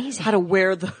learn how to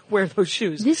wear those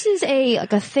shoes. This is a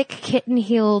thick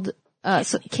kitten-heeled,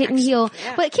 kitten heel.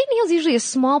 Yeah. But kitten heel is usually a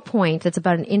small point that's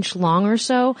about an inch long or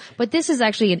so. But this is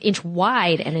actually an inch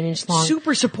wide and an inch long.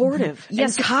 Super supportive.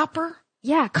 Yes. And copper.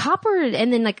 Yeah, copper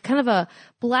and then like kind of a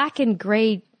black and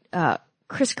gray,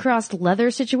 crisscrossed leather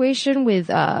situation with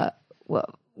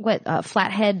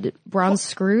flathead bronze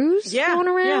screws going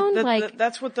around. Yeah,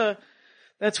 that's what the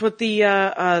divot,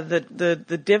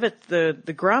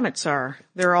 the grommets are.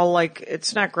 They're all like,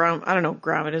 it's not I don't know if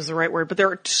grommet is the right word, but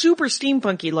they're super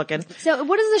steampunky looking. So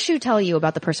what does the shoe tell you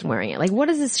about the person wearing it? Like, what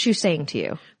is this shoe saying to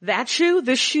you?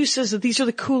 This shoe says that these are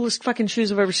the coolest fucking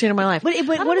shoes I've ever seen in my life. But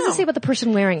what does it say about the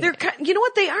person wearing it? You know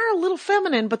what? They are a little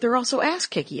feminine, but they're also ass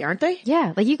kicky, aren't they?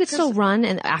 Yeah. Like you could still run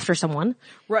after someone.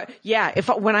 Right. Yeah.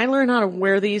 When I learn how to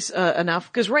wear these,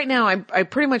 enough, cause right now I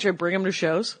pretty much bring them to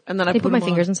shows and then I put my them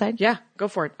fingers on. inside? Yeah. Go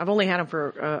for it. I've only had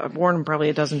them I've worn them probably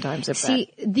a dozen times.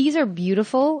 These are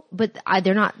beautiful, but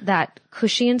they're not that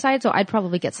cushy inside. So I'd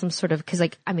probably get some sort of, cause I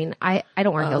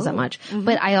don't wear heels that much,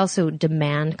 but I also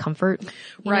demand comfort.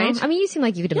 Right. Know? I mean, you seem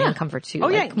like you demand comfort too. Oh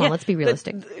yeah. Come on, let's be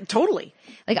realistic. Totally.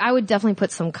 Like I would definitely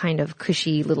put some kind of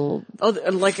cushy little.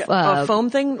 Like a foam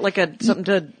thing? Like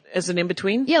something as an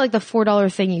in-between? Yeah, like the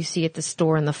 $4 thing you see at the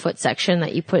store in the foot section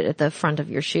that you put at the front of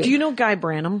your shoe. Do you know Guy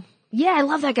Branum? Yeah, I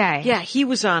love that guy. Yeah, he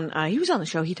was on the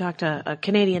show. He talked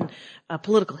Canadian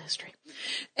political history.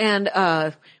 And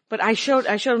but I showed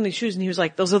him these shoes and he was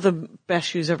like, those are the best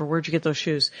shoes ever. Where'd you get those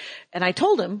shoes? And I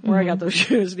told him where I got those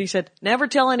shoes and he said, never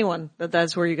tell anyone that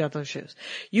that's where you got those shoes.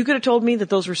 You could have told me that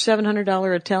those were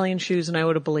 $700 Italian shoes and I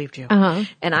would have believed you.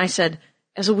 And I said,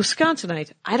 as a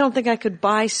Wisconsinite, I don't think I could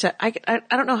buy I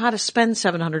don't know how to spend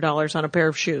 $700 on a pair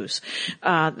of shoes.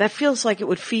 That feels like it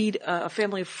would feed a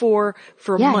family of 4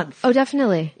 for a month. Oh,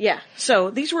 definitely. Yeah.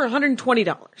 So these were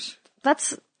 $120.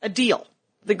 That's a deal.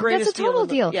 The greatest That's a total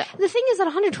deal. Yeah. The thing is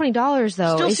that $120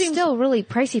 though is still really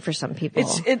pricey for some people.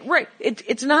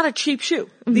 It's not a cheap shoe.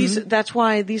 That's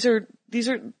why these are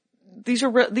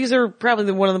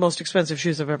probably one of the most expensive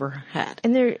shoes I've ever had.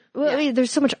 And I mean,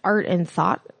 there's so much art and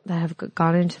thought that have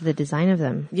gone into the design of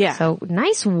them. Yeah. So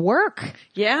nice work.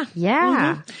 Yeah.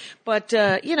 Yeah. But,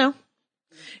 you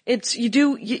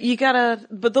gotta,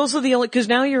 but those are the only, cause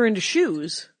now you're into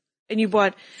shoes and you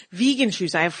bought vegan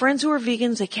shoes. I have friends who are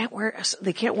vegans. They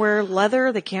can't wear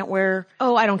leather. They can't wear.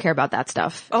 Oh, I don't care about that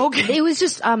stuff. Okay. It was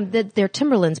just, they're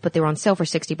Timberlands, but they were on sale for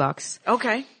 $60.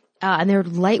 Okay. And they're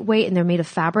lightweight and they're made of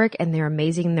fabric and they're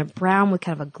amazing. And they're brown with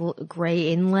kind of a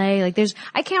gray inlay. Like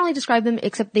I can't really describe them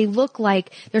except they look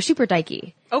like they're super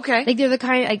dykey. Okay. Like they're the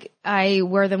kind, like I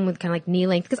wear them with kind of like knee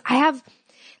length because I have,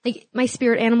 Like, my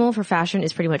spirit animal for fashion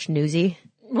is pretty much Newsy.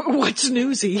 What's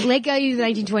Newsy? Like, the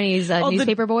 1920s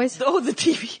newspaper boys. The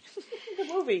TV.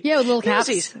 The movie. Yeah, with little caps.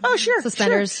 Newsies. Oh, sure.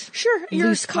 Suspenders. Sure.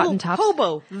 Loose cotton tops.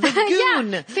 Hobo. The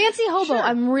goon. Yeah, fancy hobo. Sure.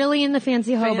 I'm really in the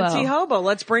fancy hobo. Fancy hobo.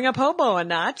 Let's bring up hobo a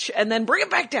notch and then bring it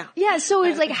back down. Yeah, so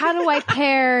it's like, how do I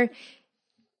pair...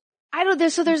 I don't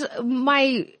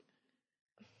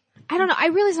know. I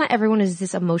realize not everyone is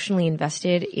this emotionally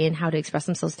invested in how to express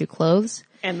themselves through clothes.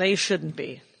 And they shouldn't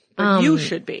be. But you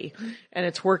should be. And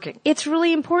it's working. It's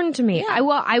really important to me. Yeah.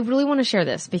 I really want to share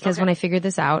this because when I figured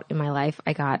this out in my life,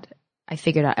 I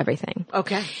figured out everything.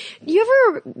 Okay. You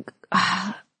ever,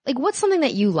 like, what's something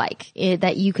that you like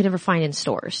that you could never find in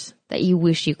stores that you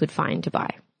wish you could find to buy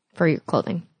for your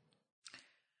clothing?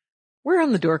 We're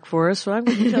on the Dork Forest, so I'm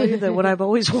going to tell you that what I've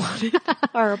always wanted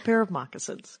are a pair of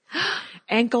moccasins.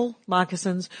 Ankle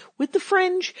moccasins with the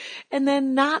fringe and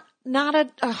then not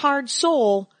a hard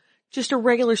sole, just a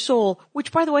regular sole,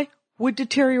 which, by the way, would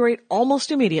deteriorate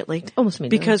almost immediately.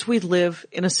 Because we live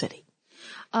in a city.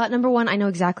 Number one, I know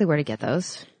exactly where to get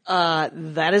those.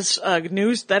 That is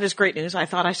news. That is great news. I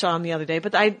thought I saw them the other day,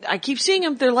 but I keep seeing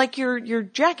them. They're like your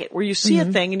jacket where you see a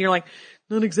thing and you're like,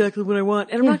 not exactly what I want.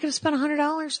 And I'm not going to spend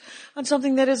 $100 on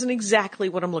something that isn't exactly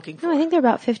what I'm looking for. No, I think they're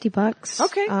about $50.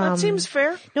 Okay. That seems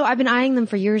fair. No, I've been eyeing them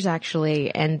for years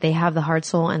actually, and they have the hard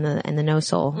sole and the no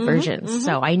sole versions.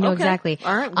 So I know exactly.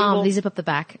 All right. They zip up the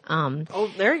back.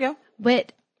 There you go.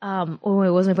 But,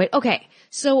 what was my point? Okay.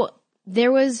 So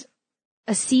there was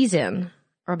a season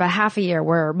or about half a year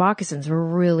where moccasins were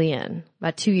really in,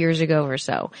 about 2 years ago or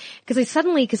so. Cause I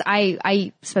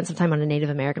spent some time on a Native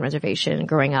American reservation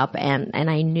growing up and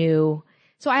I knew,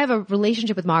 so I have a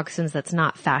relationship with moccasins that's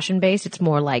not fashion based. It's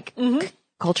more like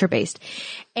culture based.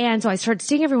 And so I started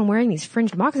seeing everyone wearing these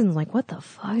fringed moccasins, like, what the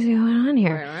fuck is going on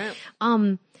here?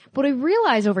 Right. What I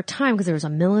realized over time, because there was a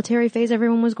military phase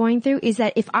everyone was going through, is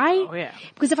that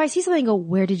because if I see something and go,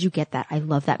 where did you get that? I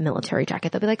love that military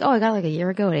jacket. They'll be like, oh, I got it like a year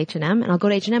ago at H&M, and I'll go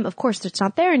to H&M. Of course, it's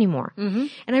not there anymore. And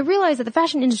I realized that the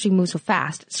fashion industry moves so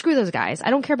fast. Screw those guys. I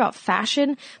don't care about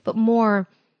fashion, but more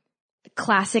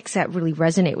classics that really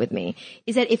resonate with me.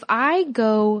 Is that if I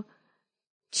go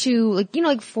to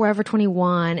like Forever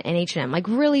 21 and H&M, like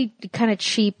really kind of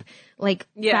cheap, like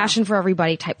fashion for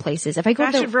everybody type places. If I go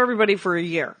fashion for everybody for a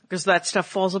year, because that stuff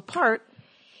falls apart.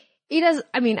 It does.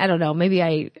 I mean, I don't know. Maybe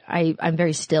I'm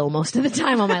very still most of the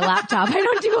time on my laptop. I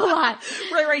don't do a lot.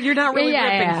 Right. You're not really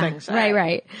ripping things.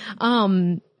 Right.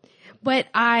 But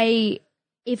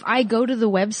if I go to the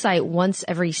website once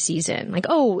every season, like,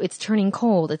 oh, it's turning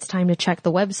cold, it's time to check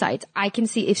the websites, I can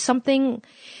see if something,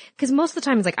 because most of the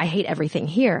time it's like, I hate everything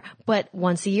here, but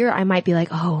once a year I might be like,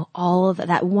 oh, all of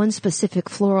that one specific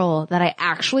floral that I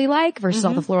actually like versus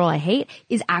all the floral I hate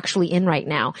is actually in right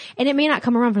now. And it may not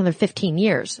come around for another 15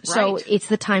 years. Right. So it's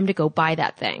the time to go buy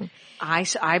that thing.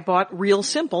 I bought Real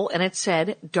Simple and it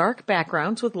said dark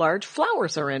backgrounds with large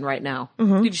flowers are in right now.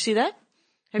 Did you see that?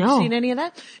 Have you seen any of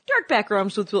that? Dark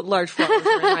backgrounds with large flowers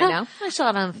are in right now. I saw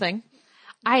it on the thing.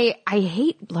 I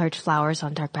hate large flowers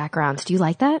on dark backgrounds. Do you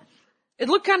like that? It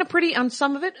looked kind of pretty on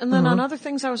some of it, and then on other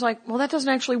things I was like, well, that doesn't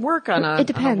actually work on it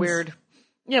depends. On a weird.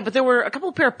 Yeah, but there were a couple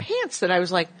of pair of pants that I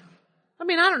was like, I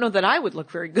mean, I don't know that I would look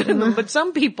very good in them, but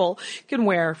some people can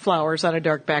wear flowers on a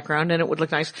dark background and it would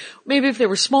look nice. Maybe if they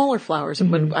were smaller flowers, it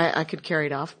would, I could carry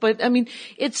it off. But I mean,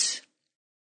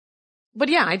 but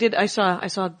yeah, I saw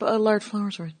large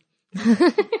flowers are in.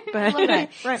 But, right.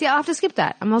 See, I'll have to skip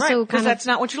that. I'm also because that's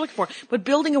not what you're looking for. But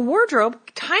building a wardrobe,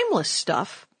 timeless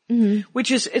stuff,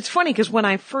 which is, it's funny because when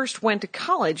I first went to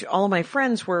college, all of my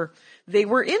friends they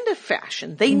were into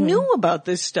fashion. They knew about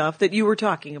this stuff that you were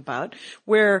talking about,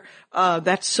 where,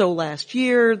 that's so last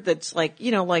year, that's like,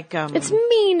 it's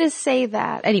mean to say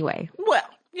that. Anyway. Well,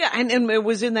 yeah, and it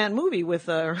was in that movie with,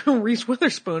 Reese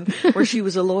Witherspoon, where she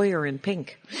was a lawyer in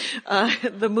pink.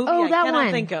 The movie I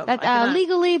cannot think of.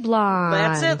 Legally Blonde.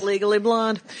 That's it, Legally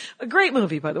Blonde. A great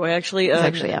movie, by the way, actually.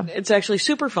 It's actually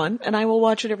super fun, and I will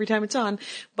watch it every time it's on.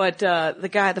 But,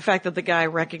 the fact that the guy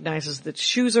recognizes that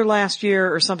shoes are last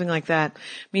year or something like that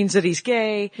means that he's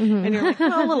gay. And you're like,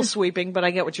 well, a little sweeping, but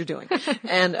I get what you're doing.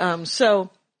 And, so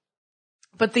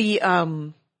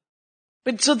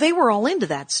they were all into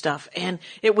that stuff. And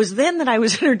it was then that I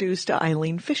was introduced to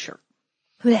Eileen Fisher.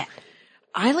 Who that?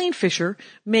 Eileen Fisher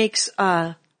makes,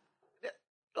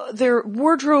 their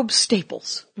wardrobe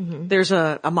staples. There's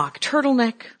a mock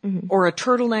turtleneck or a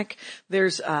turtleneck.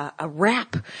 There's a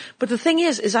wrap. But the thing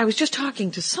is I was just talking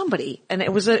to somebody and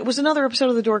it was another episode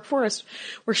of the Dork Forest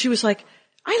where she was like,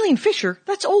 Eileen Fisher,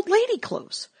 that's old lady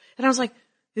clothes. And I was like,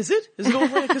 is it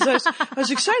old lady? Cause I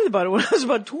was excited about it when I was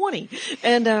about 20.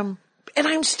 And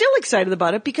I'm still excited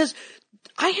about it because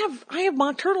I have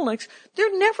mock turtlenecks.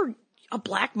 They're never a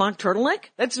black mock turtleneck.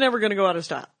 That's never going to go out of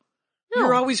style. No.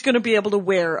 You're always going to be able to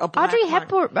wear a black Audrey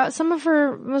Hepburn, some of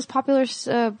her most popular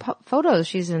photos,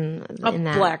 she's in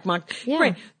that. Black mock. Yeah.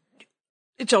 Right.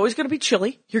 It's always going to be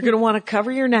chilly. You're going to want to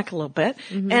cover your neck a little bit.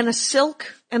 Mm-hmm. And a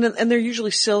silk, and they're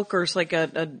usually silk or it's like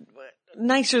a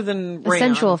nicer than rayon.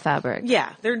 Sensual fabric.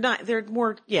 Yeah. They're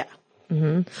more, yeah.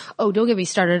 Mm-hmm. Oh, don't get me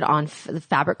started on the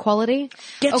fabric quality.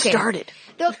 Get started.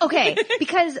 Okay,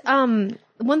 because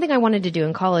one thing I wanted to do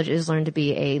in college is learn to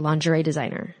be a lingerie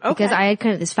designer. Okay. Because I had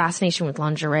kind of this fascination with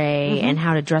lingerie and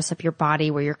how to dress up your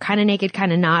body where you're kind of naked,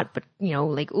 kind of not, but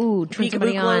like, ooh, turn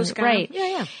somebody on. Right.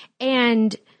 Yeah.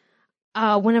 And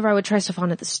whenever I would try stuff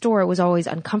on at the store, it was always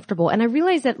uncomfortable. And I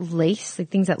realized that lace, like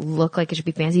things that look like it should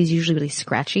be fancy, is usually really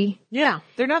scratchy. Yeah.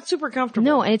 They're not super comfortable.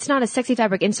 No, and it's not a sexy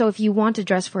fabric. And so if you want to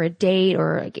dress for a date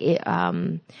or like,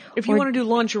 if you want to do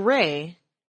lingerie.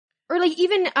 Or like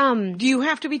even, do you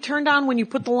have to be turned on when you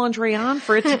put the lingerie on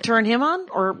for it to turn him on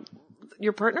or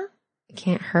your partner? It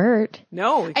can't hurt.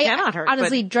 No, it cannot hurt.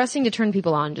 Honestly, dressing to turn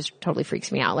people on just totally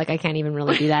freaks me out. Like I can't even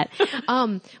really do that.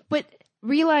 But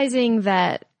realizing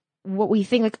that what we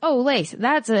think like, oh, lace,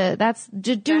 that's lace. That's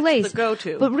the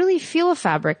go-to. But really feel a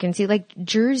fabric and see like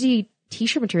jersey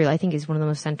t-shirt material I think is one of the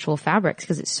most sensual fabrics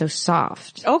because it's so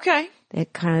soft. Okay.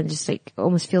 It kind of just like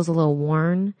almost feels a little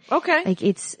worn. Okay. Like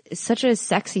it's such a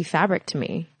sexy fabric to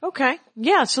me. Okay.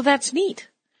 Yeah, so that's neat.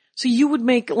 So you would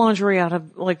make lingerie out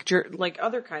of like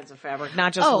other kinds of fabric,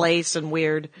 not just lace and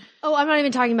weird. Oh, I'm not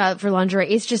even talking about for lingerie.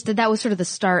 It's just that was sort of the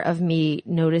start of me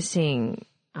noticing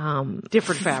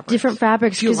different fabrics. Different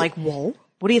fabrics. Do you like wool?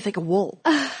 What do you think of wool?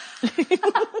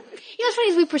 What's funny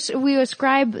is we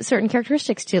ascribe certain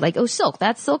characteristics to, like, silk,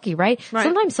 that's silky, right?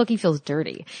 Sometimes silky feels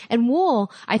dirty. And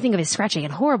wool, I think of as scratchy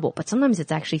and horrible, but sometimes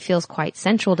it actually feels quite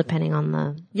sensual depending on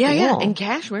the wool. And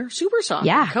cashmere, super soft.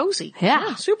 Yeah. And cozy.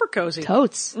 Yeah. Super cozy.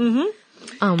 Totes.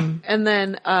 Mm-hmm. And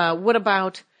then, what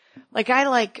about, like, I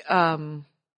like a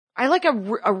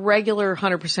regular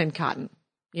 100% cotton.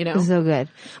 So good.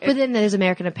 But then there's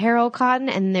American Apparel cotton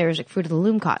and there's like Fruit of the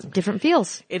Loom cotton. Different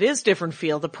feels. It is different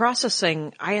feel. The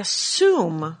processing, I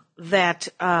assume that,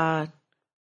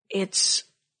 it's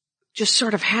just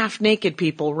sort of half naked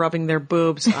people rubbing their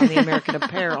boobs on the American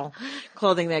Apparel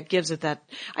clothing that gives it that.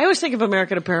 I always think of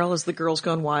American Apparel as the Girls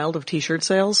Gone Wild of t-shirt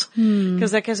sales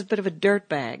because that guy's a bit of a dirt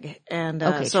bag. And,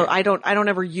 so sure. I don't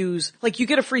ever use, like you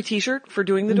get a free t-shirt for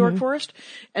doing the Dork Forest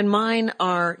and mine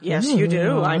are, yes, you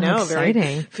do. I know.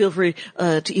 Exciting. Feel free,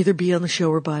 to either be on the show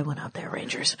or buy one out there,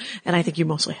 Rangers. And I think you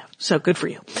mostly have. So good for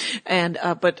you. And,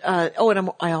 and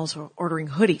I also ordering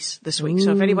hoodies this week.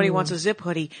 So if anybody wants a zip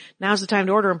hoodie, now's the time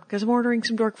to order them because I'm ordering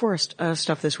some Dork Forest,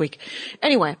 stuff this week.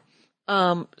 Anyway.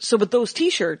 But those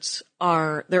t-shirts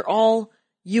they're all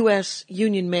U.S.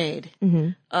 union made,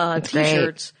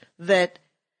 t-shirts that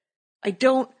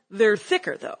they're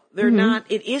thicker though. They're not,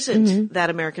 it isn't that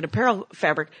American Apparel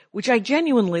fabric, which I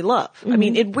genuinely love. I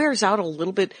mean, it wears out a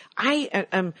little bit.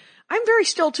 I'm very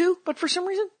still too, but for some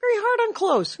reason, very hard on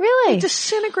clothes. Really? They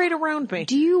disintegrate around me.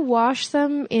 Do you wash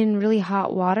them in really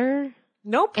hot water?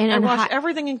 Nope. And I wash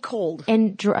everything in cold.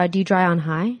 And do you dry on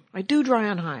high? I do dry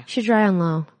on high. You should dry on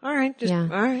low. All right. All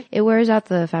right. It wears out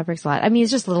the fabrics a lot. I mean,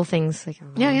 it's just little things. Like,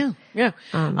 Yeah.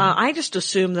 I just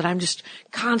assume that I'm just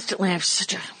constantly have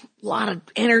such a lot of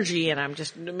energy and I'm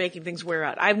just making things wear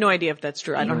out. I have no idea if that's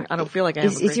true. I don't feel like I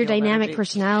have It's your dynamic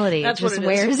personality. That's it just what it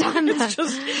wears is. on. It's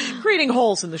just creating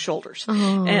holes in the shoulders.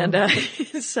 Oh. And, but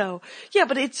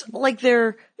it's like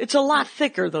it's a lot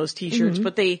thicker, those t-shirts,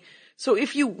 but so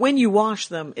when you wash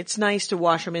them, it's nice to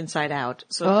wash them inside out.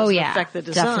 So it doesn't affect the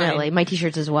design. Definitely. My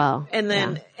t-shirts as well. And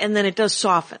then it does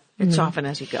soften. It soften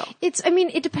as you go. It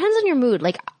depends on your mood.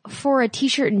 Like for a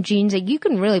t-shirt and jeans, like you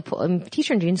can really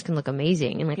t-shirt and jeans can look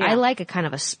amazing. And I like a kind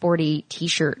of a sporty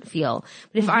t-shirt feel.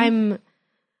 But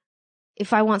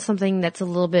if I want something that's a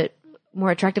little bit more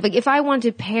attractive, like if I want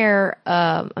to pair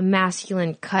a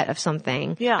masculine cut of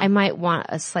something, I might want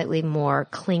a slightly more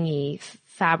clingy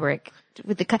fabric.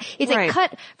 With the cut, it's like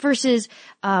cut versus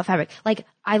fabric. Like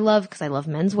because I love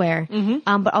menswear,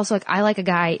 but also like I like a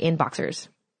guy in boxers.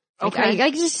 Like, okay, I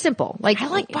just simple. Like I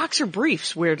like boxer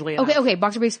briefs. Weirdly enough. Okay,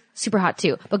 boxer briefs, super hot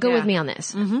too. But go with me on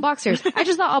this. Boxers. I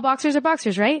just thought all boxers are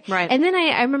boxers, right? Right. And then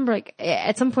I remember like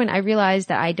at some point I realized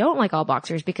that I don't like all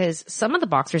boxers because some of the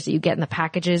boxers that you get in the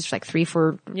packages, like $3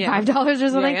 for $5 or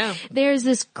something, there's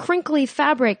this crinkly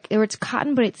fabric where it's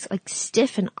cotton, but it's like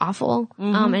stiff and awful,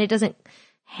 and it doesn't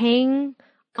hang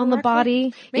on the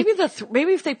body. Maybe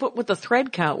if they put what the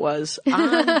thread count was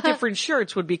on different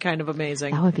shirts would be kind of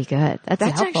amazing. That would be good. That's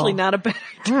helpful. Actually not a bad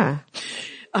idea.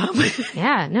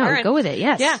 Yeah, no, All right. go with it.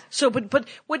 Yes. Yeah. So, but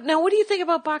what do you think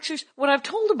about boxers? What I've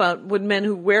told about with men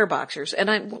who wear boxers,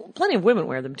 and plenty of women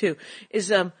wear them too,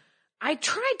 is, I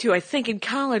tried to, I think in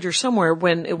college or somewhere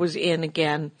when it was in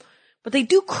again, but they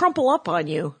do crumple up on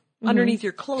you underneath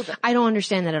your clothing. I don't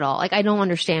understand that at all. Like, I don't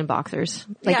understand boxers.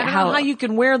 Like, I don't know how you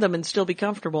can wear them and still be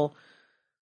comfortable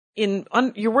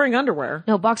you're wearing underwear.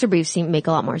 No, boxer briefs make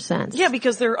a lot more sense. Yeah,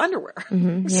 because they're underwear.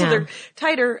 Yeah. So they're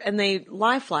tighter and they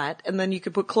lie flat, and then you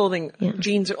could put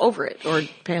jeans over it or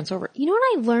pants over it. You know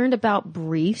what I learned about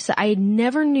briefs? I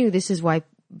never knew this is why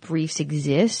briefs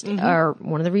exist, or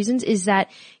one of the reasons is that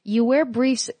you wear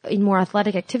briefs in more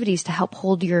athletic activities to help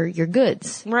hold your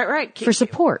goods. Right. For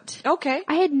support. Okay.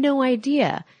 I had no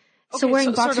idea. So Okay, wearing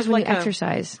sort boxers of when like you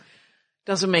exercise.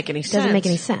 Doesn't make any sense. Doesn't make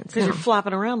any sense. Because you're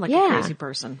flopping around like a crazy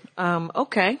person.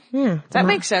 Okay. Yeah. That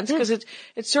makes sense because it's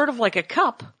sort of like a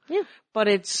cup. Yeah. But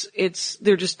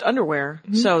they're just underwear.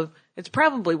 So it's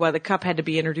probably why the cup had to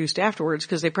be introduced afterwards,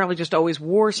 because they probably just always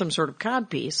wore some sort of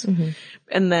codpiece.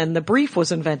 And then the brief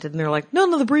was invented and they're like,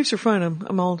 no, the briefs are fine.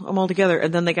 I'm all together.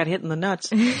 And then they got hit in the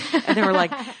nuts and they were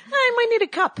like, I might need a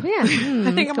cup. Yeah.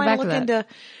 I think I might look into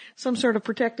some sort of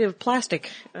protective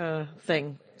plastic,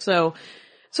 thing. So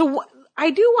I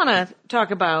do want to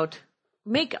talk about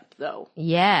makeup though.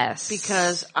 Yes.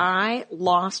 Because I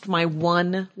lost my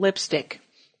one lipstick.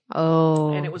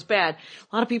 Oh. And it was bad.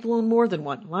 A lot of people own more than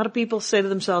one. A lot of people say to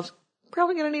themselves,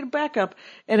 probably going to need a backup.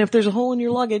 And if there's a hole in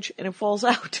your luggage and it falls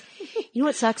out. You know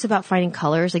what sucks about finding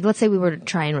colors? Like, let's say we were to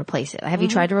try and replace it. Have you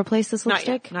tried to replace this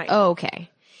lipstick? Not yet. Oh, okay.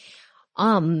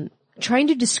 Trying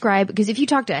to describe, because if you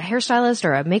talk to a hairstylist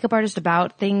or a makeup artist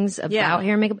about things about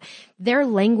hair and makeup, their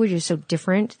language is so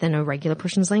different than a regular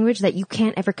person's language that you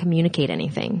can't ever communicate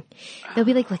anything. They'll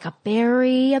be like a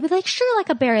berry. I'll be like, sure, like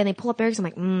a berry. And they pull up berries. I'm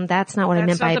like, that's not what I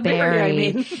meant by a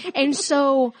berry. And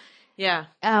so,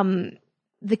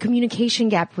 the communication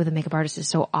gap with a makeup artist is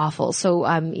so awful. So,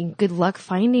 good luck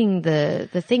finding the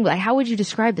thing. Like, how would you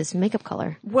describe this makeup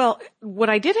color? Well, what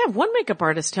I did have one makeup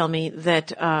artist tell me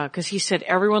that, cause he said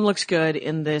everyone looks good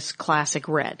in this classic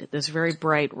red, this very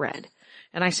bright red.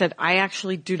 And I said, I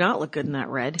actually do not look good in that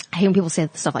red. I hate when people say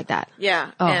stuff like that. Yeah.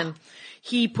 Oh. And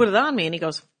he put it on me and he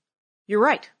goes, you're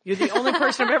right. You're the only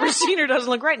person I've ever seen who doesn't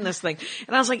look right in this thing.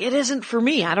 And I was like, it isn't for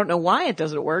me. I don't know why it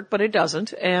doesn't work, but it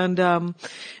doesn't. And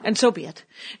so be it.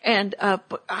 And,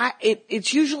 but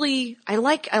it's usually, I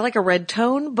like a red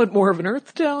tone, but more of an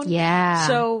earth tone. Yeah.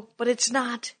 So, but it's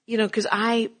not, cause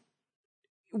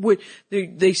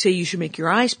they say you should make your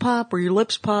eyes pop or your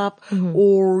lips pop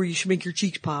or you should make your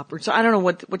cheeks pop, or so I don't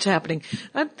know what's happening.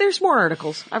 There's more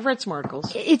articles. I've read some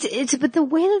articles. But the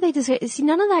way that they describe, see,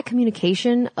 none of that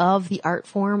communication of the art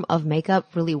form of makeup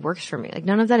really works for me. Like,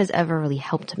 none of that has ever really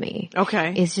helped me.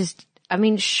 Okay. It's just, I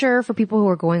mean, sure, for people who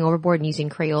are going overboard and using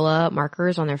Crayola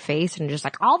markers on their face and just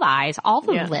like all the eyes, all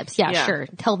the lips. Yeah, sure.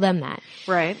 Tell them that.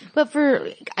 Right. But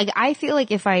I feel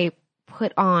like if I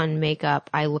put on makeup,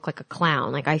 I look like a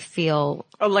clown. Like, I feel...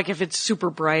 Oh, like if it's super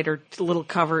bright or a little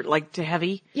covered, like too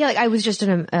heavy? Yeah, like I was just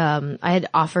in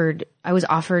I was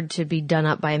offered to be done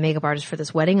up by a makeup artist for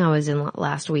this wedding I was in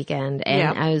last weekend.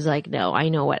 And I was like, no, I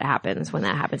know what happens when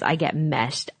that happens. I get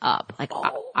messed up. Like,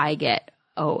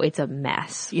 it's a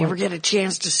mess. You ever get a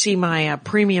chance to see my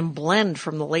premium blend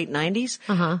from the late 90s?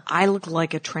 I look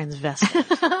like a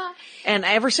transvestite. And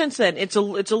ever since then, it's a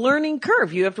learning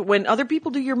curve. You have to, when other people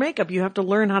do your makeup, you have to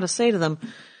learn how to say to them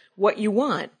what you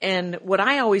want. And what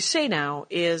I always say now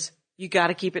is, you got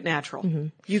to keep it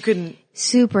natural. You can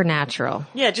super natural.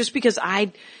 Yeah, just because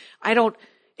I don't.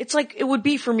 It's like it would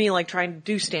be for me like trying to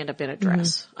do stand up in a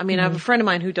dress. I mean, I have a friend of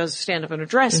mine who does stand up in a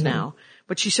dress now,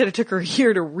 but she said it took her a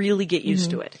year to really get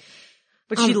used to it.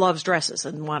 But she loves dresses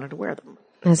and wanted to wear them.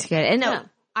 That's good. And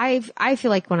I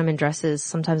feel like when I'm in dresses,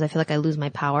 sometimes I feel like I lose my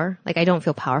power. Like, I don't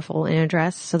feel powerful in a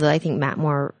dress, so that I think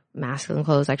more masculine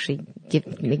clothes actually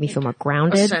make me feel more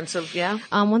grounded. A sense of,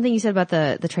 one thing you said about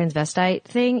the transvestite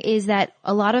thing is that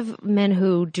a lot of men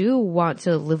who do want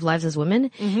to live lives as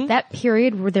women, that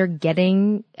period where they're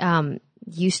getting,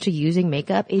 used to using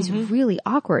makeup is really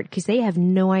awkward because they have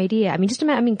no idea. I mean, just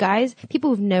imagine, guys,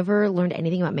 people who've never learned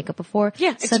anything about makeup before.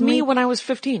 Yeah, it's me when I was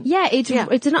 15. Yeah, it's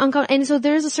an uncommon, and so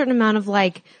there's a certain amount of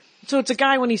like, so it's a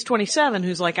guy when he's 27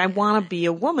 who's like, I want to be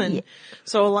a woman,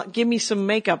 so give me some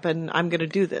makeup and I'm going to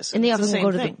do this. And they often go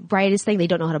to the brightest thing. They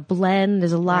don't know how to blend.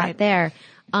 There's a lot there.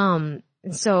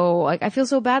 So like, I feel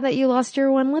so bad that you lost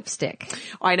your one lipstick.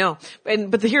 I know.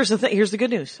 But here's the thing. Here's the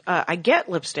good news. I get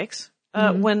lipsticks.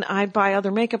 When I buy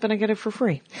other makeup and I get it for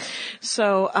free.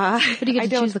 So, but do you get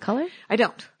to choose the color? I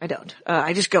don't.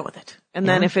 I just go with it. And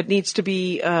then if it needs to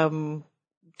be,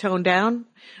 toned down,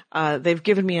 they've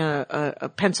given me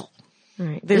a pencil.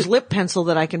 Right. There's lip pencil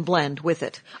that I can blend with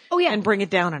it. Oh, yeah. And bring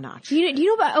it down a notch. Do you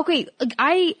know about, okay, like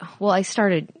I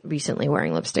started recently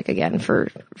wearing lipstick again for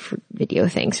video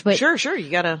things, but. Sure, you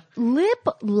gotta. Lip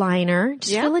liner,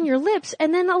 just fill in your lips,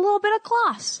 and then a little bit of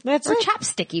gloss. That's or it.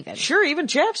 chapstick even. Sure, even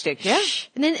chapstick, yeah.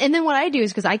 And then what I do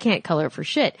is, cause I can't color it for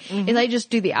shit, is I just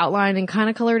do the outline and kind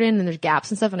of color it in, and there's gaps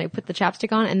and stuff, and I put the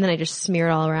chapstick on, and then I just smear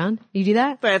it all around. You do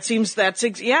that? That's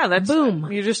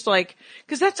Boom. You're just like,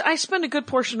 cause I spend a good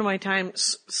portion of my time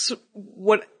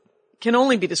what can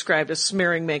only be described as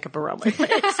smearing makeup around my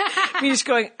face. Me just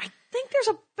going, I think there's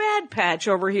a bad patch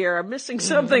over here. I'm missing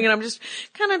something, and I'm just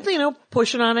kind of,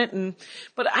 pushing on it.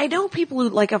 But I know people who,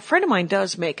 like a friend of mine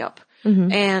does makeup.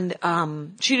 And,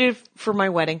 she did it for my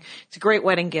wedding. It's a great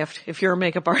wedding gift if you're a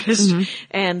makeup artist.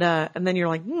 And then you're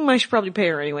like, I should probably pay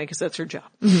her anyway, cause that's her job.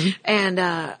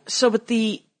 And,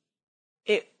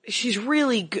 she's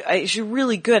really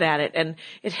good at it, and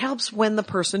it helps when the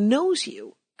person knows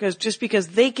you, because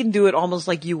they can do it almost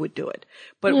like you would do it,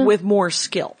 but with more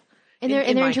skill. And they're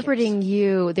interpreting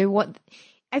you.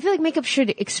 I feel like makeup should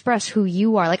express who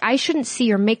you are. Like, I shouldn't see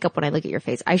your makeup when I look at your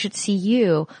face. I should see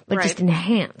you, but just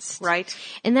enhanced. Right.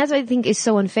 And that's what I think is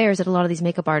so unfair, is that a lot of these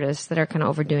makeup artists that are kind of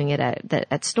overdoing it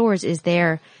at stores is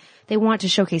they want to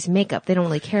showcase makeup. They don't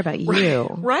really care about you.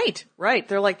 Right.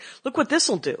 They're like, look what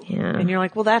this'll do. Yeah. And you're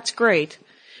like, well, that's great.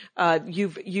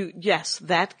 Yes,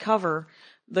 that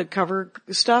the cover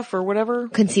stuff or whatever.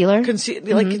 Concealer?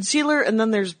 Like concealer, and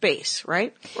then there's base,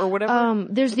 right? Or whatever.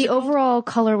 There's the overall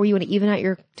color where you want to even out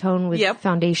your tone with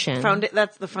foundation.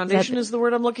 That's the foundation is the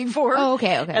word I'm looking for. Oh,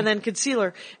 okay. And then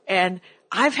concealer. And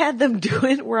I've had them do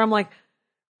it where I'm like,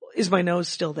 is my nose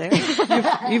still there?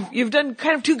 You've done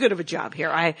kind of too good of a job here.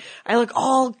 I look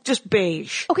all just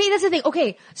beige. Okay, that's the thing.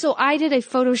 Okay, so I did a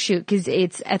photo shoot, cause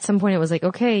it's, at some point it was like,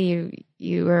 okay,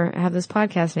 you have this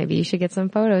podcast, maybe you should get some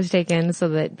photos taken so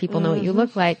that people know what you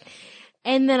look like.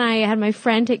 And then I had my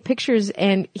friend take pictures,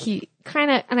 and I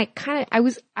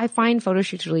find photo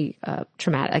shoots really,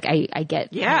 traumatic. Like I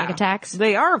get panic attacks.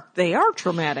 They are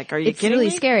traumatic. Are you kidding me?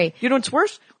 It's really scary. You know what's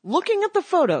worse? Looking at the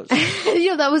photos.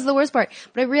 That was the worst part.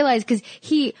 But I realized, cause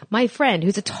my friend,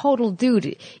 who's a total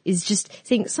dude, is just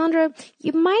saying, Sandra,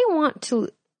 you might want to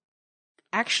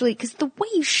actually, cause the way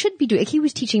you should be doing it, he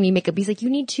was teaching me makeup. He's like, you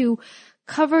need to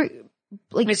cover,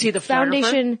 like, is he the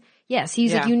foundation. Yes,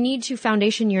 he's like, you need to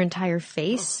foundation your entire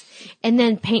face and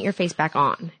then paint your face back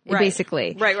on,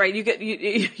 basically. Right.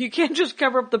 You can't just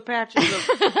cover up the patches of,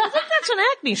 I think that's an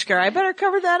acne scar. I better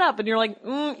cover that up. And you're like,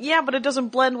 yeah, but it doesn't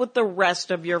blend with the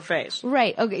rest of your face.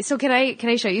 Right. Okay. So can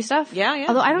I show you stuff? Yeah.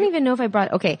 Although I don't even know if I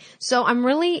brought, okay. So I'm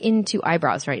really into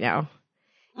eyebrows right now.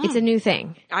 It's a new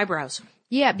thing. Eyebrows.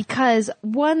 Yeah, because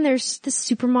one, there's this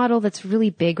supermodel that's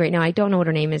really big right now. I don't know what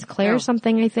her name is. Claire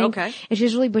something, I think. Okay. And she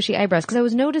has really bushy eyebrows. Cause I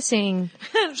was noticing.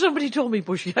 Somebody told me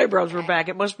bushy eyebrows were back.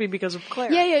 It must be because of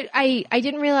Claire. Yeah. I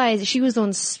didn't realize she was the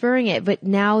one spurring it, but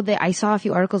now that I saw a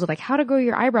few articles of like how to grow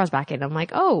your eyebrows back in, I'm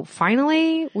like, oh,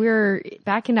 finally we're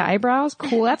back into eyebrows.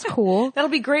 Cool. That's cool. That'll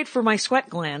be great for my sweat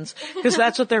glands, because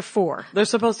that's what they're for. They're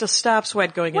supposed to stop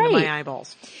sweat going into my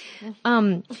eyeballs.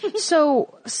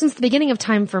 So since the beginning of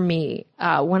time for me,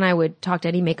 when I would talk to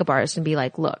any makeup artist and be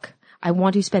like, look, I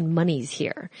want to spend monies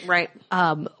here. Right.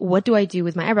 What do I do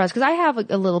with my eyebrows? Cause I have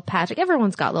a little patch, like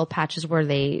everyone's got little patches where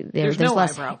there's no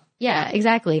less eyebrow. Yeah,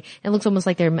 exactly. It looks almost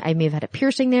like I may have had a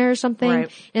piercing there or something. Right.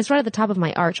 And it's right at the top of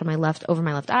my arch on my left, over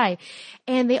my left eye.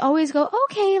 And they always go,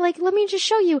 okay, like, let me just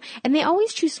show you. And they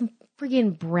always choose some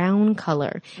friggin' brown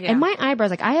color. Yeah. And my eyebrows,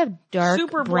 like I have dark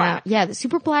super brown, black. Yeah, the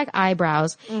super black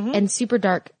eyebrows and super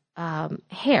dark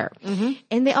hair.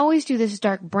 And they always do this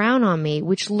dark brown on me,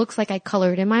 which looks like I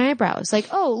colored in my eyebrows. Like,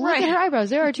 oh, look at her eyebrows.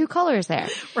 There are two colors there.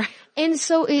 Right. And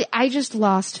so I just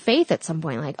lost faith at some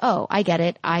point. Like, oh, I get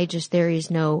it. There is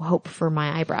no hope for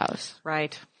my eyebrows.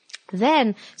 Right.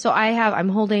 Then, so I'm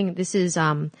holding, this is,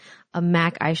 a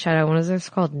MAC eyeshadow. What is this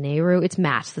called? Nehru. It's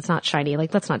matte. That's not shiny.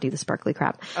 Like, let's not do the sparkly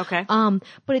crap. Okay.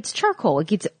 But it's charcoal. It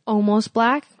gets almost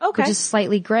black. Okay. Which is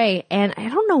slightly gray. And I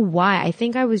don't know why. I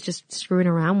think I was just screwing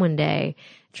around one day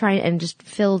and just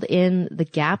filled in the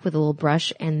gap with a little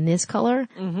brush and this color.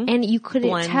 And you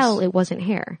couldn't tell it wasn't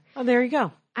hair. Oh, there you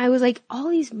go. I was like, all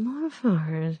these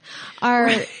motherfuckers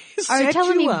are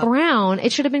telling me brown.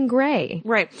 It should have been gray.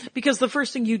 Right. Because the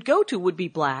first thing you'd go to would be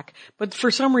black, but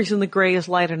for some reason the gray is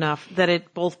light enough that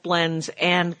it both blends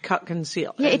and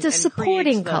conceal. Yeah, it's a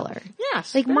supporting color.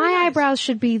 Yes. Like my eyebrows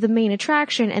should be the main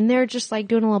attraction and they're just like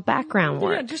doing a little background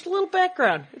work. Yeah, just a little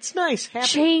background. It's nice. Happy.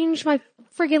 Change my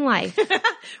friggin' life.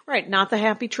 Right. Not the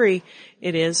happy tree.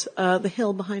 It is, the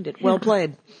hill behind it. Well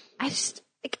played.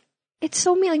 It's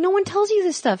so mean. Like, no one tells you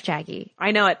this stuff, Jackie.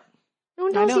 I know it. No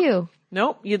one tells you.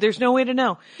 Nope. There's no way to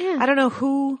know. Yeah. I don't know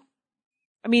who.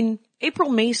 I mean, April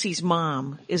Macy's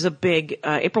mom is a big.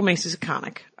 April Macy's a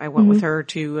comic. I went with her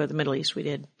to the Middle East. We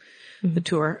did the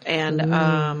tour,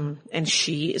 and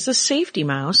she is a safety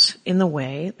mouse in the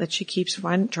way that she keeps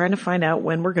trying to find out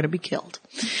when we're going to be killed.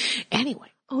 Anyway.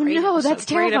 Oh no, that's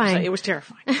terrifying. It was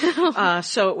terrifying.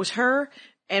 So it was her,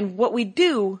 and what we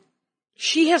do,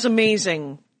 she has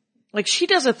amazing, like she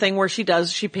does a thing where she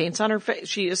paints on her face.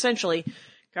 She essentially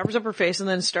covers up her face and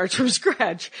then starts from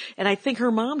scratch. And I think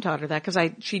her mom taught her that because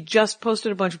she just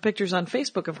posted a bunch of pictures on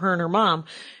Facebook of her and her mom,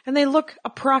 and they look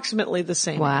approximately the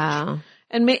same. Wow. Age.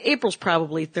 And April's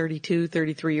probably 32,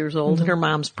 33 years old, and her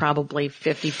mom's probably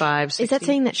 55, 60. Is that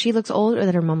saying that she looks old or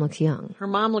that her mom looks young? Her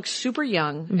mom looks super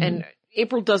young, and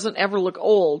April doesn't ever look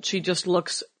old. She just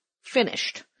looks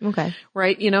finished. Okay.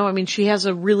 Right? You know, I mean, she has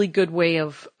a really good way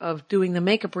of doing the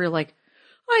makeup where you're like,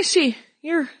 oh, I see,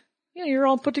 you're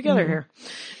all put together here.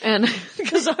 And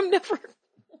because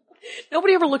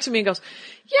nobody ever looks at me and goes,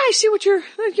 yeah, I see what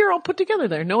you're all put together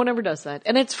there. No one ever does that.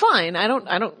 And it's fine. I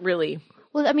don't really.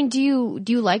 Well, I mean, do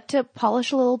you like to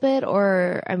polish a little bit,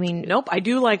 or, I mean. Nope. I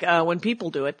do like, when people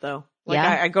do it though. Like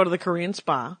I go to the Korean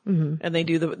spa and they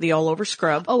do the all over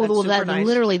scrub. Oh, well, that's nice.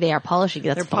 Literally they are polishing.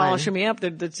 That's They're fun. polishing me up.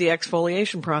 That's the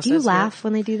exfoliation process. Do you laugh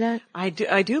when they do that? I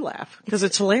do laugh because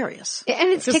it's hilarious. And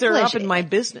it's because they're ticklish. up in my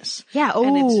business. Yeah.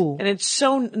 Oh. And it's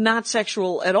so not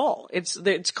sexual at all.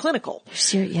 It's clinical.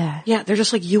 Yeah. Yeah. They're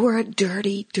just like, you are a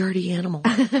dirty, dirty animal.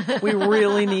 We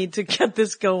really need to get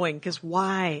this going because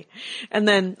why? And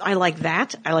then I like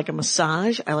that. I like a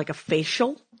massage. I like a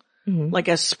facial. Like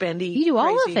a spendy. You do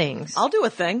all crazy. the things. I'll do a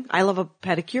thing. I love a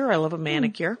pedicure. I love a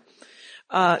manicure.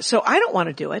 So I don't want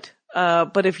to do it.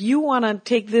 But if you want to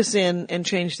take this in and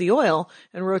change the oil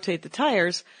and rotate the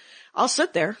tires, I'll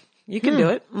sit there. You can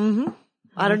do it.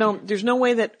 I don't know. There's no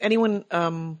way that anyone,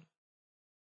 can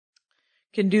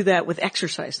do that with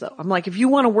exercise though. I'm like, if you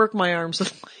want to work my arms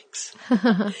and legs.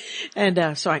 And,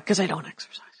 cause I don't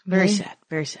exercise. Very sad.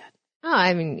 Very sad. Oh,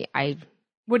 I mean,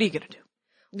 what are you going to do?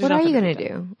 What are you going to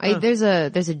do?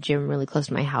 There's a gym really close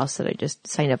to my house that I just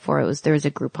signed up for. There was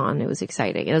a Groupon. It was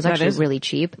exciting. It was actually really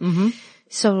cheap.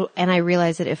 So, and I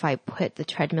realized that if I put the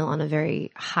treadmill on a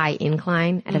very high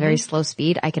incline at a very slow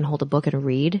speed, I can hold a book and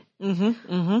read.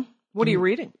 What are you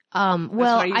reading?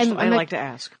 Well, I like to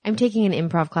ask. I'm taking an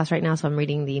improv class right now, so I'm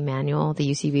reading the manual, the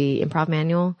UCB improv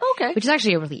manual. Okay. Which is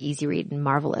actually a really easy read and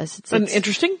marvelous. It's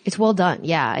interesting? It's well done.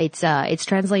 Yeah. It's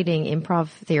translating improv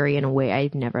theory in a way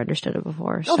I've never understood it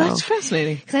before. Oh, that's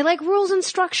fascinating. Cause I like rules and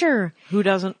structure. Who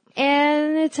doesn't?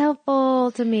 And it's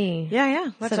helpful to me.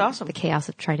 Yeah. That's awesome. The chaos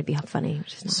of trying to be funny.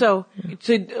 Which is not, so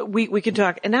we can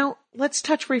talk. And now let's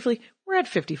touch briefly. We're at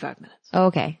 55 minutes.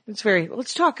 Okay.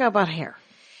 Let's talk about hair.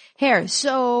 Hair.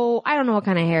 So I don't know what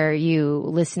kind of hair you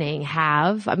listening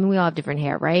have. I mean, we all have different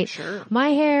hair, right? Sure. My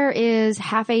hair is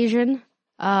half Asian,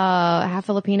 half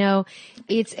Filipino.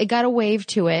 It got a wave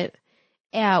to it.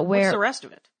 What's the rest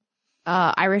of it?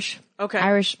 Irish. Okay.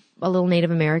 Irish, a little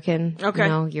Native American. Okay.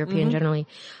 European generally.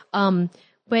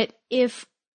 But if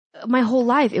my whole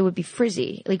life it would be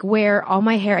frizzy, like where all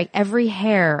my hair, like every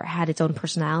hair had its own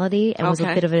personality and was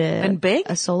a bit of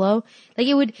a solo. Like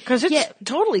it would, cause it's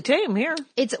totally tame here.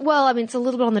 It's a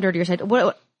little bit on the dirtier side.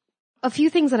 A few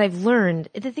things that I've learned,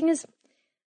 the thing is,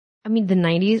 I mean, the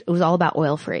 90s, it was all about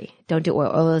oil free. Don't do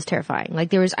oil. Oil is terrifying. Like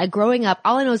growing up,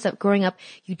 all I know is that growing up,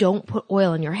 you don't put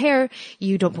oil in your hair.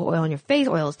 You don't put oil on your face.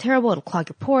 Oil is terrible. It'll clog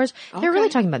your pores. Okay. They're really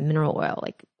talking about mineral oil,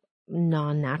 like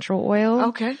non-natural oil.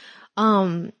 Okay.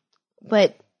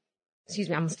 But, excuse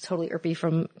me, I'm totally irpy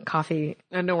from coffee.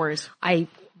 No worries. Hi,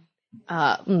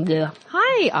 audio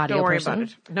Don't worry person. about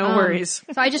it. No worries.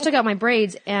 So I just took out my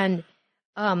braids and,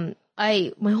 my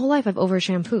whole life I've over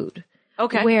shampooed.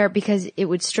 Okay. Because it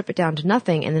would strip it down to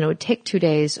nothing and then it would take 2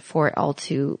 days for it all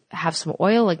to have some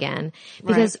oil again.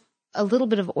 Because a little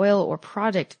bit of oil or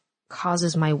product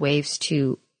causes my waves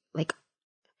to, like,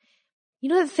 you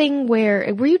know that thing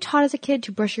were you taught as a kid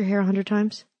to brush your hair 100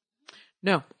 times?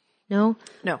 No. No?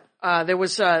 No. There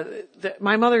was,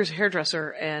 my mother's hairdresser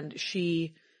and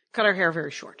she cut our hair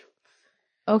very short.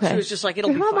 Okay. She was just like, it'll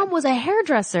be fine. My mom was a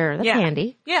hairdresser. That's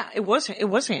handy. Yeah, it was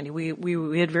handy.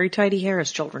 We had very tidy hair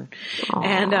as children. Aww.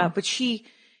 And,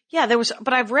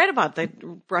 but I've read about the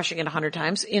brushing it 100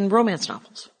 times in romance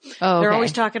novels. Oh, okay. They're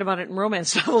always talking about it in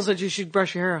romance novels that you should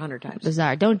brush your hair 100 times.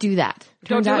 Bizarre. Don't do that.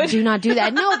 Don't do it? Do not do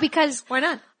that. No, because. Why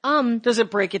not? Does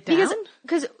it break it down?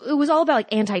 Because it was all about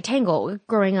like anti-tangle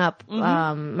growing up.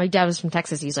 My dad was from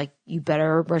Texas. He's like, you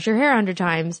better brush your hair 100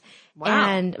 times. Wow.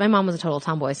 And my mom was a total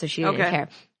tomboy, so she didn't care.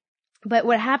 But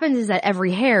what happens is that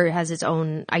every hair has its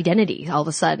own identity all of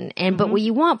a sudden. And, but what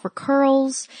you want for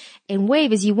curls and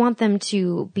wave is you want them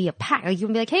to be a pack. Like you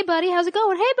can be like, hey buddy, how's it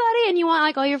going? Hey buddy. And you want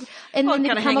like all your, and then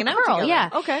they become a curl. Yeah.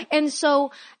 Okay. And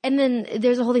so, and then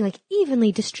there's a whole thing like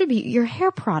evenly distribute your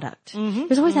hair product.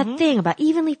 There's always that thing about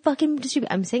evenly fucking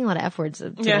distribute. I'm saying a lot of F words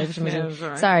today for some reason.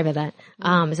 Right. Sorry about that.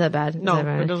 Is that bad? No,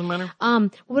 it doesn't matter.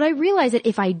 What I realized that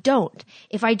if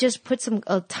I just put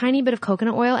a tiny bit of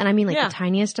coconut oil, and I mean like the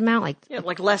tiniest amount,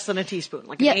 like less than a teaspoon,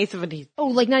 like an eighth of a teaspoon. Oh,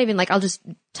 like not even like I'll just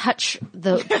touch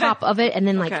the top of it and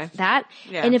then like that.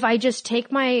 Yeah. And if I just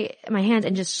take my hands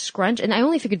and just scrunch, and I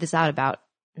only figured this out about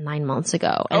 9 months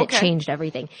ago and it changed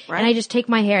everything. Right. And I just take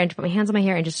my hair and put my hands on my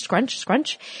hair and just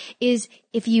scrunch, is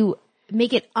if you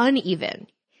make it uneven.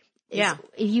 If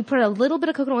you put a little bit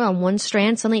of coconut oil on one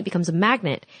strand, suddenly it becomes a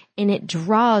magnet and it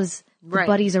draws the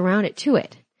buddies around it to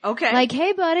it. Okay. Like,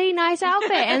 hey buddy, nice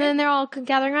outfit. And then they're all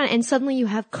gathering around and suddenly you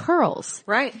have curls.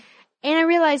 Right. And I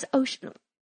realized,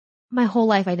 my whole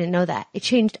life I didn't know that. It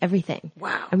changed everything.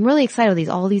 Wow. I'm really excited with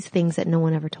all these things that no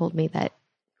one ever told me that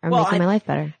are making my life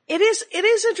better. It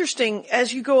is interesting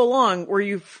as you go along where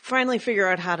you finally figure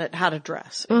out how to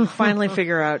dress. And you finally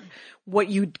figure out what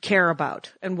you care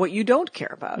about and what you don't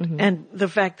care about. And the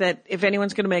fact that if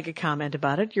anyone's going to make a comment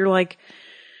about it, you're like,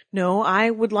 no, I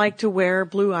would like to wear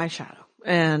blue eyeshadow.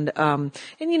 And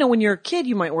you know, when you're a kid,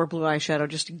 you might wear blue eyeshadow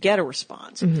just to get a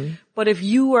response. But if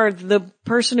you are the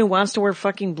person who wants to wear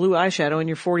fucking blue eyeshadow and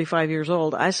you're 45 years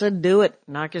old, I said, do it.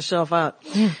 Knock yourself out.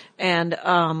 And,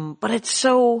 but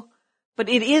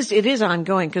it is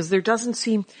ongoing because there doesn't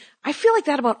seem, I feel like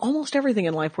that about almost everything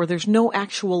in life where there's no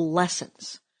actual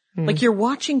lessons. Like you're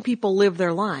watching people live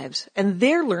their lives and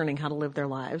they're learning how to live their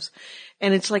lives.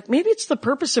 And it's like, maybe it's the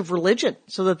purpose of religion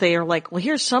so that they are like, well,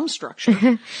 here's some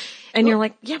structure. And you're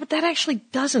like, yeah, but that actually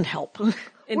doesn't help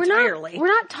entirely. We're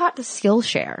not taught to skill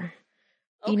share,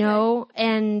 you know,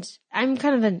 and I'm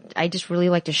I just really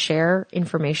like to share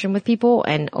information with people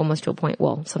and almost to a point,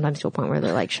 sometimes to a point where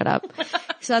they're like, shut up.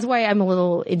 So that's why I'm a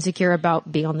little insecure about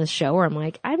being on this show where I'm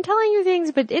like, I'm telling you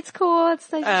things, but it's cool.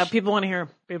 It's nice. People want to hear.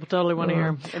 People totally want to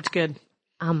hear. It's good.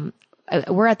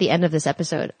 We're at the end of this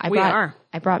episode. I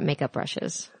brought makeup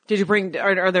brushes. Did you bring,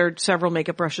 are there several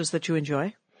makeup brushes that you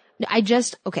enjoy?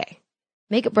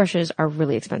 Makeup brushes are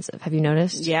really expensive. Have you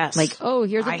noticed? Yes. Like,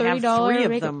 here's a $30 I have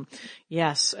 3 of them.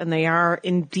 Yes. And they are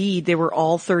indeed, they were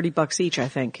all $30 each, I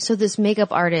think. So this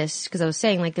makeup artist, cause I was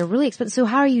saying like they're really expensive. So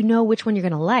how do you know which one you're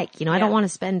going to like? You know, I don't want to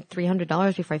spend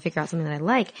 $300 before I figure out something that I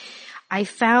like. I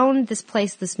found this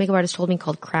place, this makeup artist told me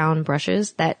called Crown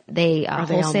Brushes that they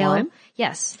wholesale. They online?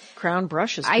 Yes. Crown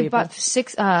Brushes. I bought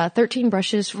 13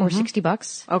 brushes for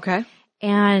 $60. Okay.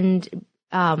 And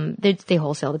they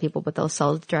wholesale to people, but they'll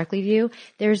sell it directly to you.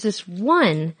 There's this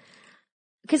one,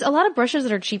 because a lot of brushes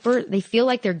that are cheaper, they feel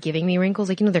like they're giving me wrinkles.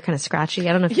 Like, you know, they're kind of scratchy.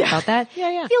 I don't know if you felt that.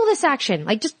 Yeah. Feel this action.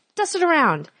 Like, just dust it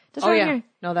around. Here.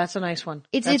 No, that's a nice one.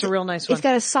 That's a real nice one. It's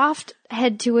got a soft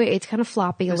head to it. It's kind of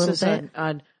floppy a little bit.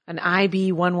 An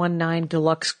IB119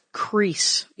 Deluxe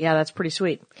Crease. Yeah, that's pretty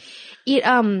sweet.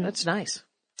 That's nice.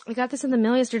 I got this in the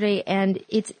mail yesterday, and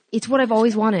it's what I've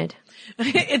always wanted.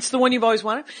 It's the one you've always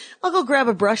wanted? I'll go grab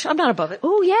a brush. I'm not above it.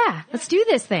 Oh, yeah. Let's do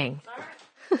this thing. All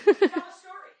right. Tell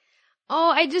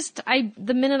a story.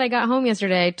 The minute I got home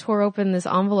yesterday, I tore open this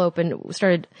envelope and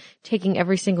started taking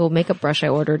every single makeup brush I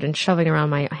ordered and shoving it around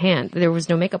my hand. There was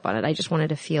no makeup on it. I just wanted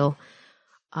to feel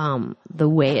the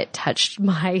way it touched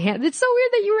my hand. It's so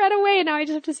weird that you ran away and now I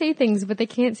just have to say things, but they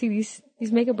can't see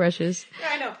these makeup brushes. Yeah,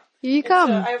 I know. Here you come.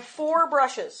 I have 4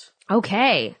 brushes.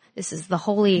 Okay. This is the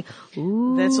holy,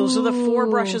 Those are the 4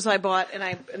 brushes I bought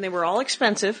and they were all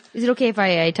expensive. Is it okay if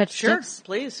I touch Sure, tips?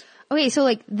 please. Okay, so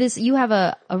like this, you have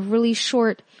a really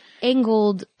short,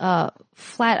 angled,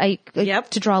 flat,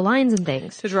 to draw lines and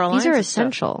things. To draw lines. These are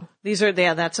essential.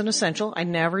 That's an essential. I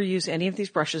never use any of these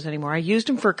brushes anymore. I used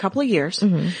them for a couple of years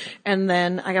and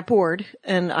then I got bored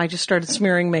and I just started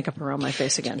smearing makeup around my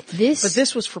face again. But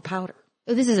this was for powder.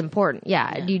 Oh, this is important.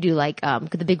 Yeah. Do you do like,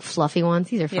 the big fluffy ones?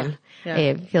 These are fun. Yeah.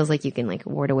 It feels like you can like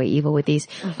ward away evil with these.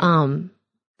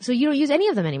 So you don't use any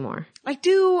of them anymore? I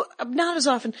do, not as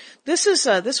often. I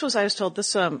was told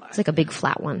this, it's like a big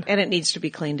flat one. And it needs to be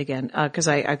cleaned again, cause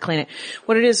I clean it.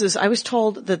 What it is I was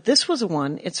told that this was a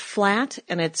one, it's flat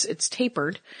and it's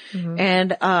tapered.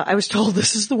 And, I was told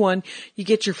this is the one you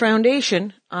get your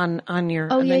foundation on your,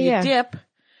 then you dip.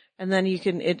 And then you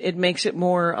can, it makes it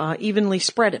more, evenly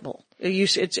spreadable.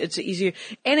 It's easier.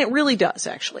 And it really does,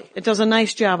 actually. It does a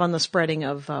nice job on the spreading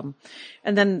of,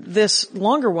 and then this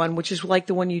longer one, which is like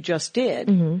the one you just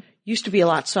did, used to be a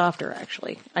lot softer,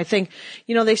 actually. I think,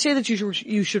 they say that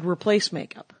you should replace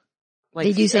makeup. Like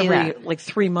They do say that. like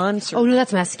 3 months. Or, Oh no,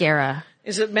 that's mascara.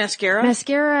 Is it mascara?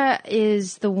 Mascara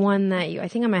is the one that I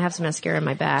think I might have some mascara in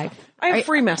my bag. I have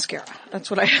free mascara. That's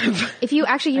what I have. If you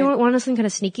actually, you want to know something kind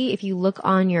of sneaky? If you look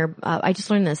on your, I just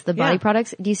learned this, the body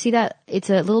products, do you see that? It's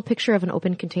a little picture of an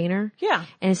open container. Yeah.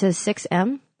 And it says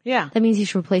 6M. Yeah. That means you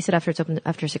should replace it after it's open,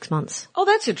 after 6 months. Oh,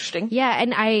 that's interesting. Yeah,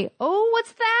 and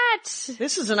what's that?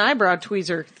 This is an eyebrow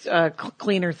tweezer,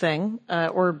 cleaner thing,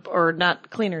 or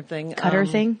not cleaner thing. Cutter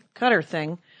thing? Cutter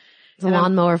thing. It's a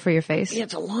lawnmower for your face. Yeah,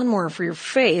 it's a lawnmower for your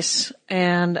face.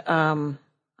 And,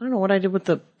 I don't know what I did with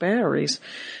the batteries.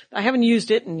 I haven't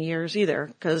used it in years either,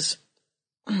 because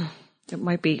it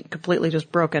might be completely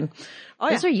just broken. Oh,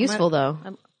 Those are useful though.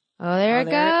 There it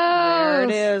goes. There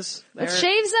it is. Let's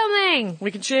shave something.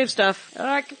 We can shave stuff.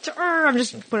 I'm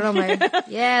just put it on my,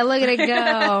 yeah, look at it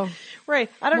go. Right.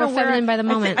 I don't More know where. feminine by the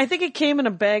moment. I think it came in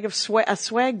a bag of a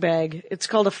swag bag. It's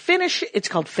called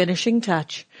Finishing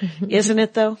Touch. Isn't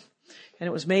it though? And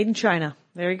it was made in China.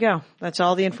 There you go. That's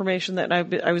all the information that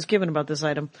I was given about this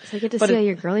item. So you get to see all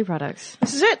your girly products.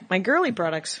 This is it. My girly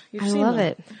products. You've seen love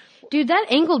them. it. Dude, that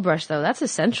angled brush though, that's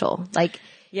essential. Like,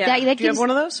 yeah. That Do you have one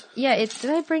of those? Yeah, did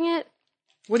I bring it?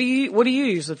 What do you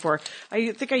use it for?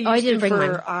 I think I used it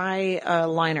for eye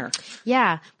liner.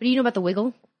 Yeah. But do you know about the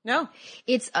wiggle? No.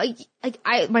 It's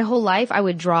my whole life I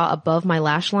would draw above my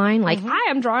lash line, like I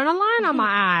am drawing a line on my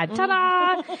eye,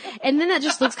 ta-da! And then that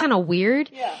just looks kind of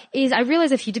weird. Yeah. I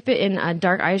realize if you dip it in a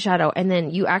dark eyeshadow and then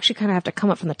you actually kind of have to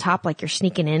come up from the top, like you're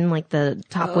sneaking in like the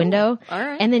top window, all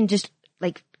right. And then just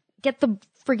like get the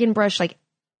friggin' brush like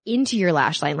into your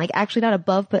lash line, like actually not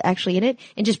above but actually in it,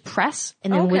 and just press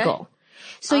and then wiggle.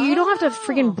 So you don't have to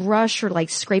friggin' brush or like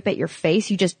scrape at your face.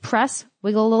 You just press,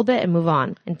 wiggle a little bit, and move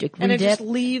on. And it just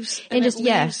leaves. And it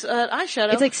leaves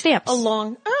eyeshadow. It's like stamps.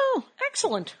 Along. Oh,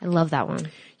 excellent. I love that one.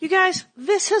 You guys,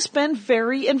 this has been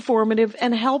very informative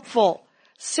and helpful.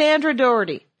 Sandra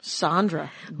Daugherty. Sex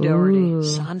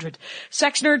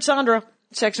Nerd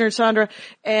Sandra.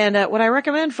 And what I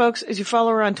recommend, folks, is you follow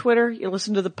her on Twitter. You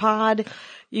listen to the pod.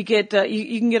 You get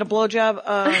you can get a blowjob,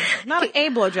 not a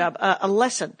blowjob, a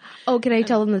lesson. Oh, can I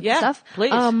tell them the stuff?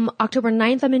 Please. October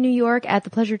 9th, I'm in New York at the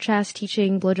Pleasure Chest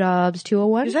teaching blowjobs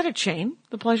 201. Is that a chain?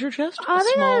 The Pleasure Chest? A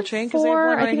small chain?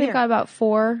 I think they've got about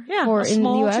four. Yeah, four a in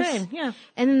small the US. chain. Yeah.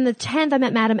 And then the 10th, I'm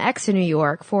at Madam X in New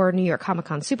York for New York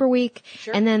Comic-Con Super Week.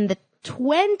 Sure. And then the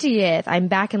 20th, I'm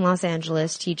back in Los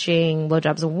Angeles teaching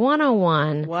blowjobs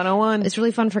 101. 101. It's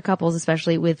really fun for couples,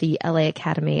 especially with the LA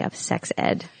Academy of Sex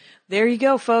Ed. There you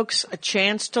go, folks. A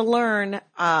chance to learn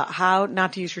how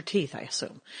not to use your teeth, I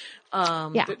assume.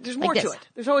 There's more to it.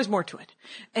 There's always more to it.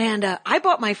 And I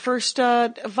bought my first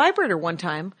vibrator one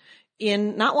time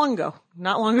not long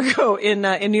ago in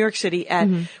New York City at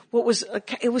what was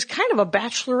it was kind of a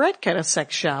bachelorette kind of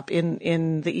sex shop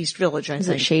in the East Village, I think. Is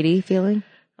it shady feeling?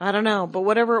 I don't know, but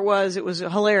whatever it was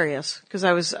hilarious because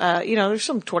I was, there's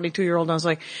some 22-year-old and I was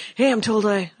like, hey, I'm told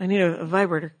I need a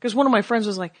vibrator because one of my friends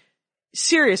was like,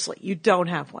 seriously, you don't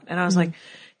have one. And I was like,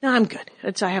 no, I'm good.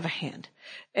 I have a hand.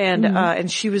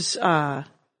 And she was,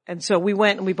 and so we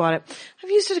went and we bought it. I've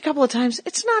used it a couple of times.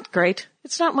 It's not great.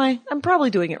 It's not I'm probably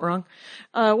doing it wrong.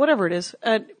 Whatever it is.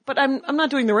 But I'm not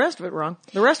doing the rest of it wrong.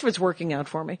 The rest of it's working out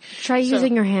for me. Try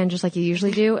using your hand just like you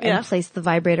usually do and place the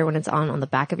vibrator when it's on the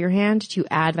back of your hand to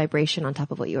add vibration on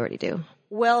top of what you already do.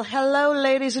 Well, hello,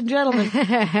 ladies and gentlemen.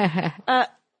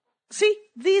 See,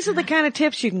 these are the kind of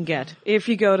tips you can get if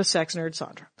you go to Sex Nerd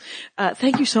Sandra.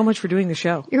 Thank you so much for doing the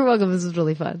show. You're welcome. This was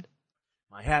really fun.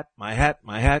 My hat.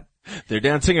 They're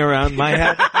dancing around my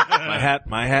hat.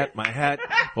 My hat.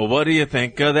 Well, what do you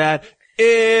think of that?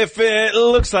 If it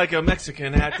looks like a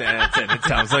Mexican hat dance and it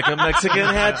sounds like a Mexican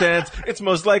hat dance, it's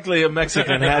most likely a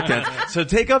Mexican hat dance. So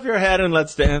take off your hat and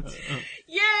let's dance.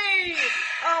 Yay!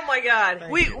 Oh my God.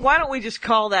 Why don't we just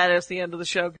call that as the end of the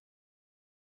show?